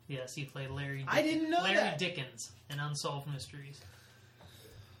 Really? Yes, he played Larry Dickens. I didn't know Larry that. Dickens in Unsolved Mysteries.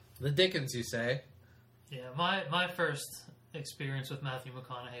 The Dickens, you say? Yeah, my first experience with Matthew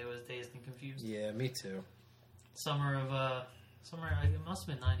McConaughey was Dazed and Confused. Yeah, me too. It must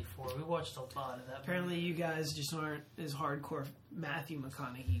have been 94. We watched a lot of that. Apparently you guys just aren't as hardcore Matthew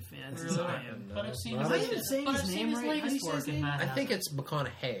McConaughey fans as Really? I am. But I've seen Am his I latest, even saying but his I've seen name his right? How do you latest say work his in name? Mad I think Hatter. it's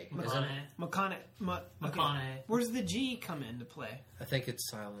McConaughey. Isn't it? McConaughey. Okay. McConaughey. Where's the G come into play? I think it's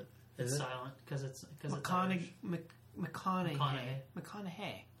silent. It's Is it? silent because it's McConaughey. McConaughey.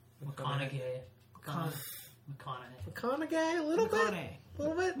 McConaughey. McConaughey. Con- McConaughey. McConaughey, a little bit. McConaughey. A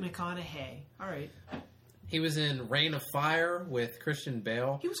little bit. McConaughey. All right. He was in Reign of Fire with Christian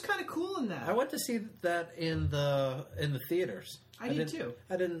Bale. He was kind of cool in that. I went to see that in the theaters. I did didn't- too.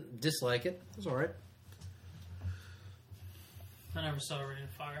 I didn't dislike it. It was all right. I never saw Rain of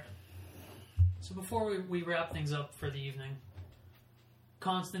Fire. So before we wrap things up for the evening,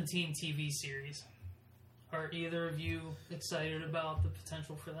 Constantine TV series. Are either of you excited about the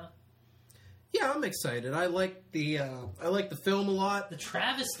potential for that? Yeah, I'm excited. I like the film a lot. The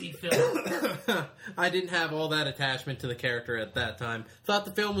travesty film. I didn't have all that attachment to the character at that time. Thought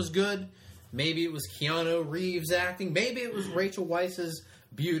the film was good. Maybe it was Keanu Reeves acting. Maybe it was Rachel Weisz's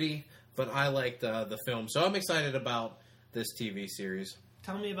beauty. But I liked the film, so I'm excited about this TV series.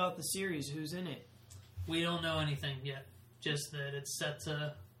 Tell me about the series. Who's in it? We don't know anything yet. Just that it's set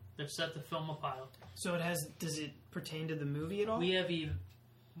to They're set to film a pilot. So does it pertain to the movie at all? We have even.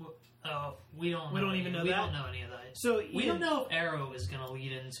 We don't even know that. We don't know any of that. So we don't know if Arrow is going to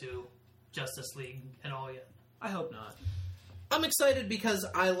lead into Justice League at all yet. I hope not. I'm excited because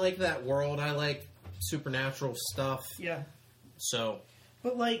I like that world. I like supernatural stuff. Yeah. So.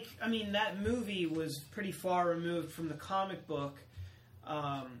 But, like, I mean, that movie was pretty far removed from the comic book.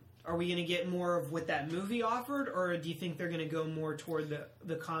 Are we going to get more of what that movie offered, or do you think they're going to go more toward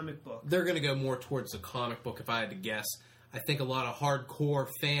the comic book? They're going to go more towards the comic book, if I had to guess. I think a lot of hardcore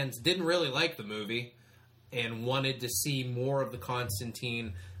fans didn't really like the movie and wanted to see more of the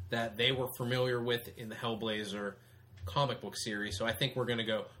Constantine that they were familiar with in the Hellblazer comic book series. So I think we're going to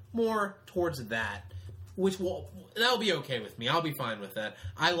go more towards that, that'll be okay with me. I'll be fine with that.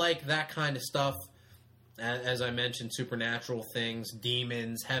 I like that kind of stuff. As I mentioned, supernatural things,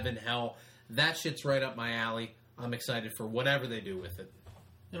 demons, heaven, hell. That shit's right up my alley. I'm excited for whatever they do with it.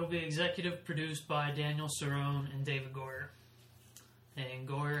 It'll be executive produced by Daniel Cerrone and David Goyer. And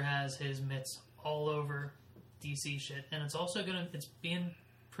Goyer has his mitts all over DC shit. And it's also it's being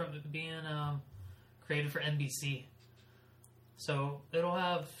created for NBC. So it'll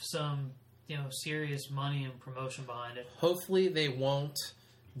have some, serious money and promotion behind it. Hopefully they won't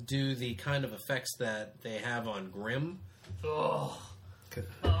do the kind of effects that they have on Grimm. Oh,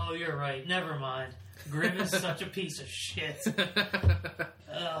 you're right. Never mind. Grimm is such a piece of shit.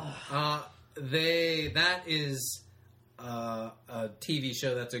 That is a TV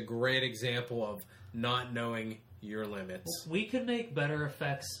show that's a great example of not knowing your limits. We could make better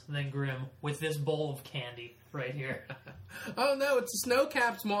effects than Grimm with this bowl of candy right here. Oh no, it's a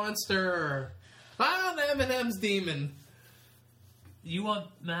snow-capped monster. The M&M's demon. You want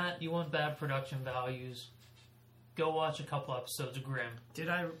bad production values? Go watch a couple episodes of Grimm. Do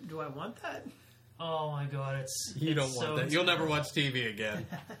I want that? Oh my god, you don't want that. You'll never watch TV again.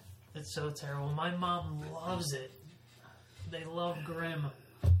 It's so terrible. My mom loves it. They love Grimm.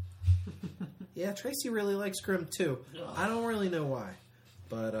 Yeah, Tracy really likes Grimm too. Ugh. I don't really know why,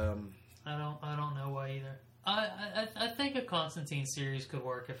 but I don't know why either. I think a Constantine series could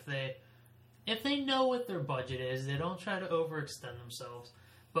work if they know what their budget is. They don't try to overextend themselves.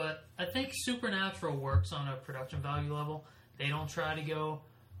 But I think Supernatural works on a production value level. They don't try to go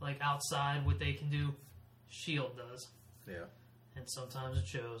outside what they can do. S.H.I.E.L.D. does. Yeah. And sometimes it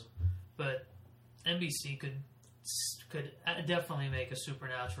shows. But NBC could definitely make a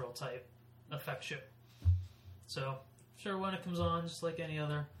Supernatural type effect show. So, sure, when it comes on, just like any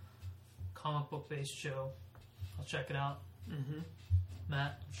other comic book based show, I'll check it out. Mm-hmm.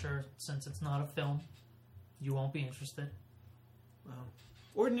 Matt, I'm sure since it's not a film, you won't be interested. Well,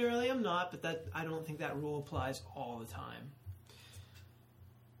 ordinarily I'm not, but I don't think that rule applies all the time.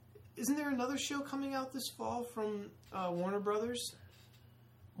 Isn't there another show coming out this fall from Warner Brothers?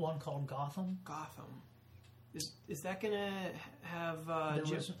 One called Gotham. Gotham. Is that going to have...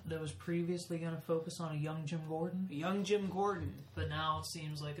 that was previously going to focus on a young Jim Gordon. A young Jim Gordon. But now it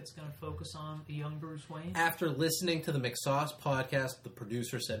seems like it's going to focus on a young Bruce Wayne. After listening to the McSauce podcast, the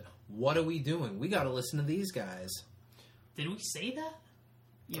producer said, "What are we doing? We got to listen to these guys." Did we say that?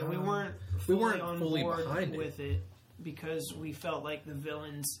 Yeah, we weren't fully behind with it because we felt like the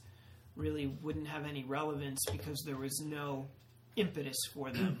villains really wouldn't have any relevance because there was no impetus for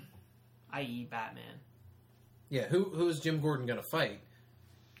them, i.e. Batman. Yeah, who is Jim Gordon going to fight?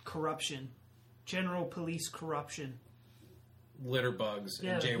 Corruption. General police corruption. Litterbugs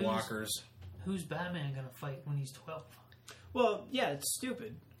and jaywalkers. Who's Batman going to fight when he's 12? Well, yeah, it's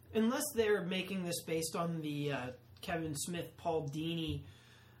stupid. Unless they're making this based on the Kevin Smith, Paul Dini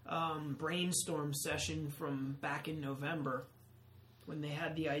brainstorm session from back in November when they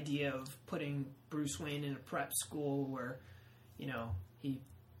had the idea of putting Bruce Wayne in a prep school where, he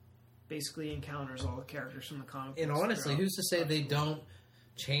basically encounters all the characters from the comic books. And honestly, who's to say they don't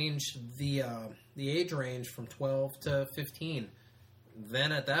change the age range from 12 to 15?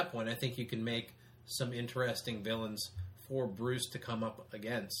 Then at that point, I think you can make some interesting villains for Bruce to come up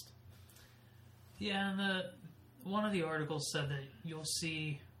against. Yeah, and one of the articles said that you'll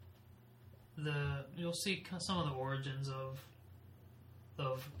see some of the origins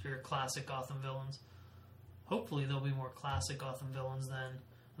of your classic Gotham villains. Hopefully, there'll be more classic Gotham villains than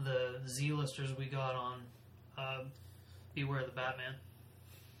the Z-listers we got on Beware the Batman.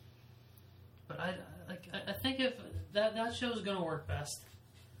 But I think if that show is going to work best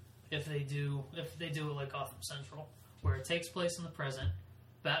if they do it like Gotham Central, where it takes place in the present.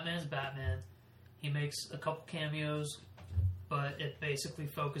 Batman's Batman. He makes a couple cameos, but it basically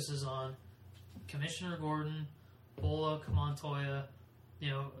focuses on Commissioner Gordon, Bullock, Montoya,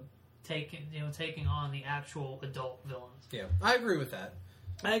 taking on the actual adult villains. Yeah, I agree with that.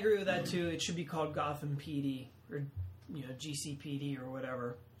 I agree with that too. It should be called Gotham PD or GCPD or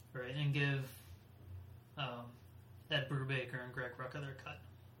whatever. Right, and give Ed Brubaker and Greg Rucka their cut.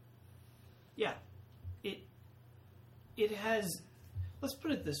 Yeah, it has. Let's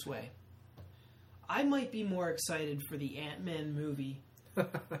put it this way: I might be more excited for the Ant-Man movie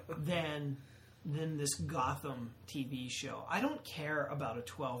than this Gotham TV show. I don't care about a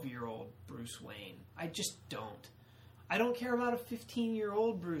 12-year-old Bruce Wayne. I just don't. I don't care about a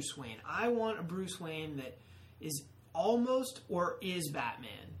 15-year-old Bruce Wayne. I want a Bruce Wayne that is almost or is Batman.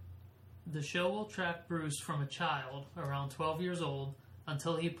 The show will track Bruce from a child around 12 years old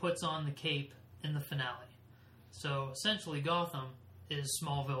until he puts on the cape in the finale. So essentially Gotham is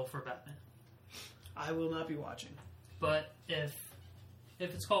Smallville for Batman. I will not be watching. But if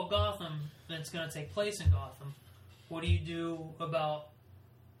it's called Gotham and it's going to take place in Gotham, what do you do about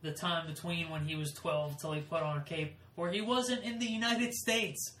the time between when he was 12 till he put on a cape, where he wasn't in the United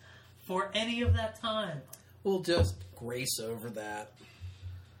States for any of that time? We'll just grace over that.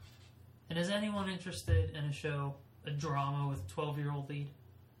 And is anyone interested in a show, a drama with a 12-year-old lead?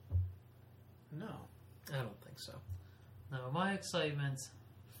 No. I don't think so. No, my excitement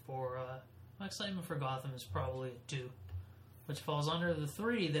for Gotham is probably a 2, which falls under the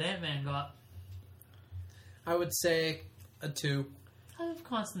 3 that Ant-Man got. I would say a 2. I have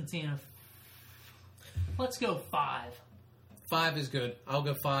Constantine. Let's go 5. 5 is good. I'll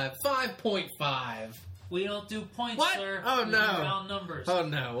go 5. 5.5. We don't do points, What? sir. Oh, We no. do round numbers. Oh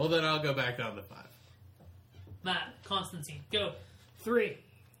no. Well, then I'll go back down to 5. Matt, Constantine, go. 3.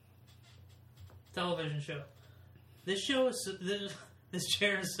 Television show. This show is this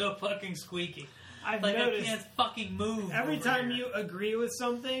chair is so fucking squeaky. I've Like noticed I can't fucking move. every over time here. you agree with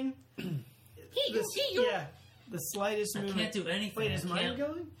something, yeah, the slightest I movement. can't do anything. Wait, is I mine can't,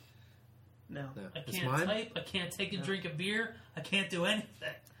 going? No. No. I It's can't mine? type. I can't take a drink of beer. I can't do anything.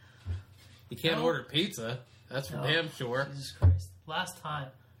 You can't No. order pizza. That's for No. damn sure. Jesus Christ. Last time.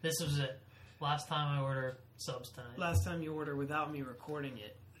 This was it. Last time I ordered subs tonight. Last time you ordered without me recording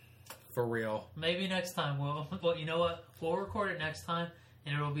it. For real. Maybe next time we'll. Well, you know what? We'll record it next time,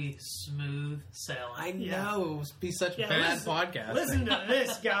 and it'll be smooth sailing. I Yeah. know. It would be such Yeah, bad listen- podcasting. Listen to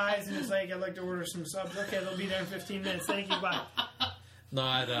this, guys. And it's like, I'd like to order some subs. Okay, they'll be there in 15 minutes. Thank you, bye.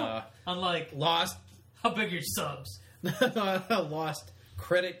 Not Unlike, lost how big are your subs? lost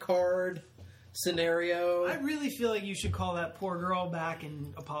credit card scenario. I really feel like you should call that poor girl back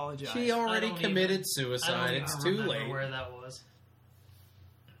and apologize. She already I don't committed even- I suicide. don't It's even too remember late. where that was.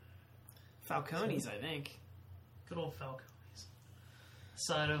 Falcone's, I think. Good old Falcone's.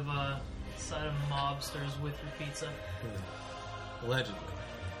 Side of mobsters with your pizza. Allegedly.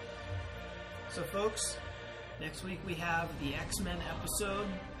 So, folks, next week we have the X-Men episode.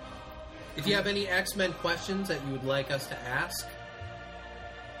 If you have any X-Men questions that you would like us to ask,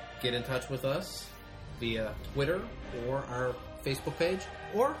 get in touch with us via Twitter or our Facebook page,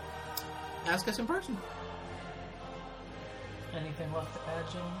 or ask us in person. Anything left to add,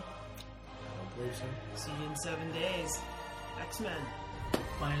 gentlemen? I believe so. See you in 7 days. X-Men.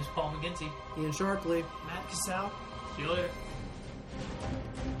 My name is Paul McGinty. Ian Sharpley. Matt Cassell. See you later.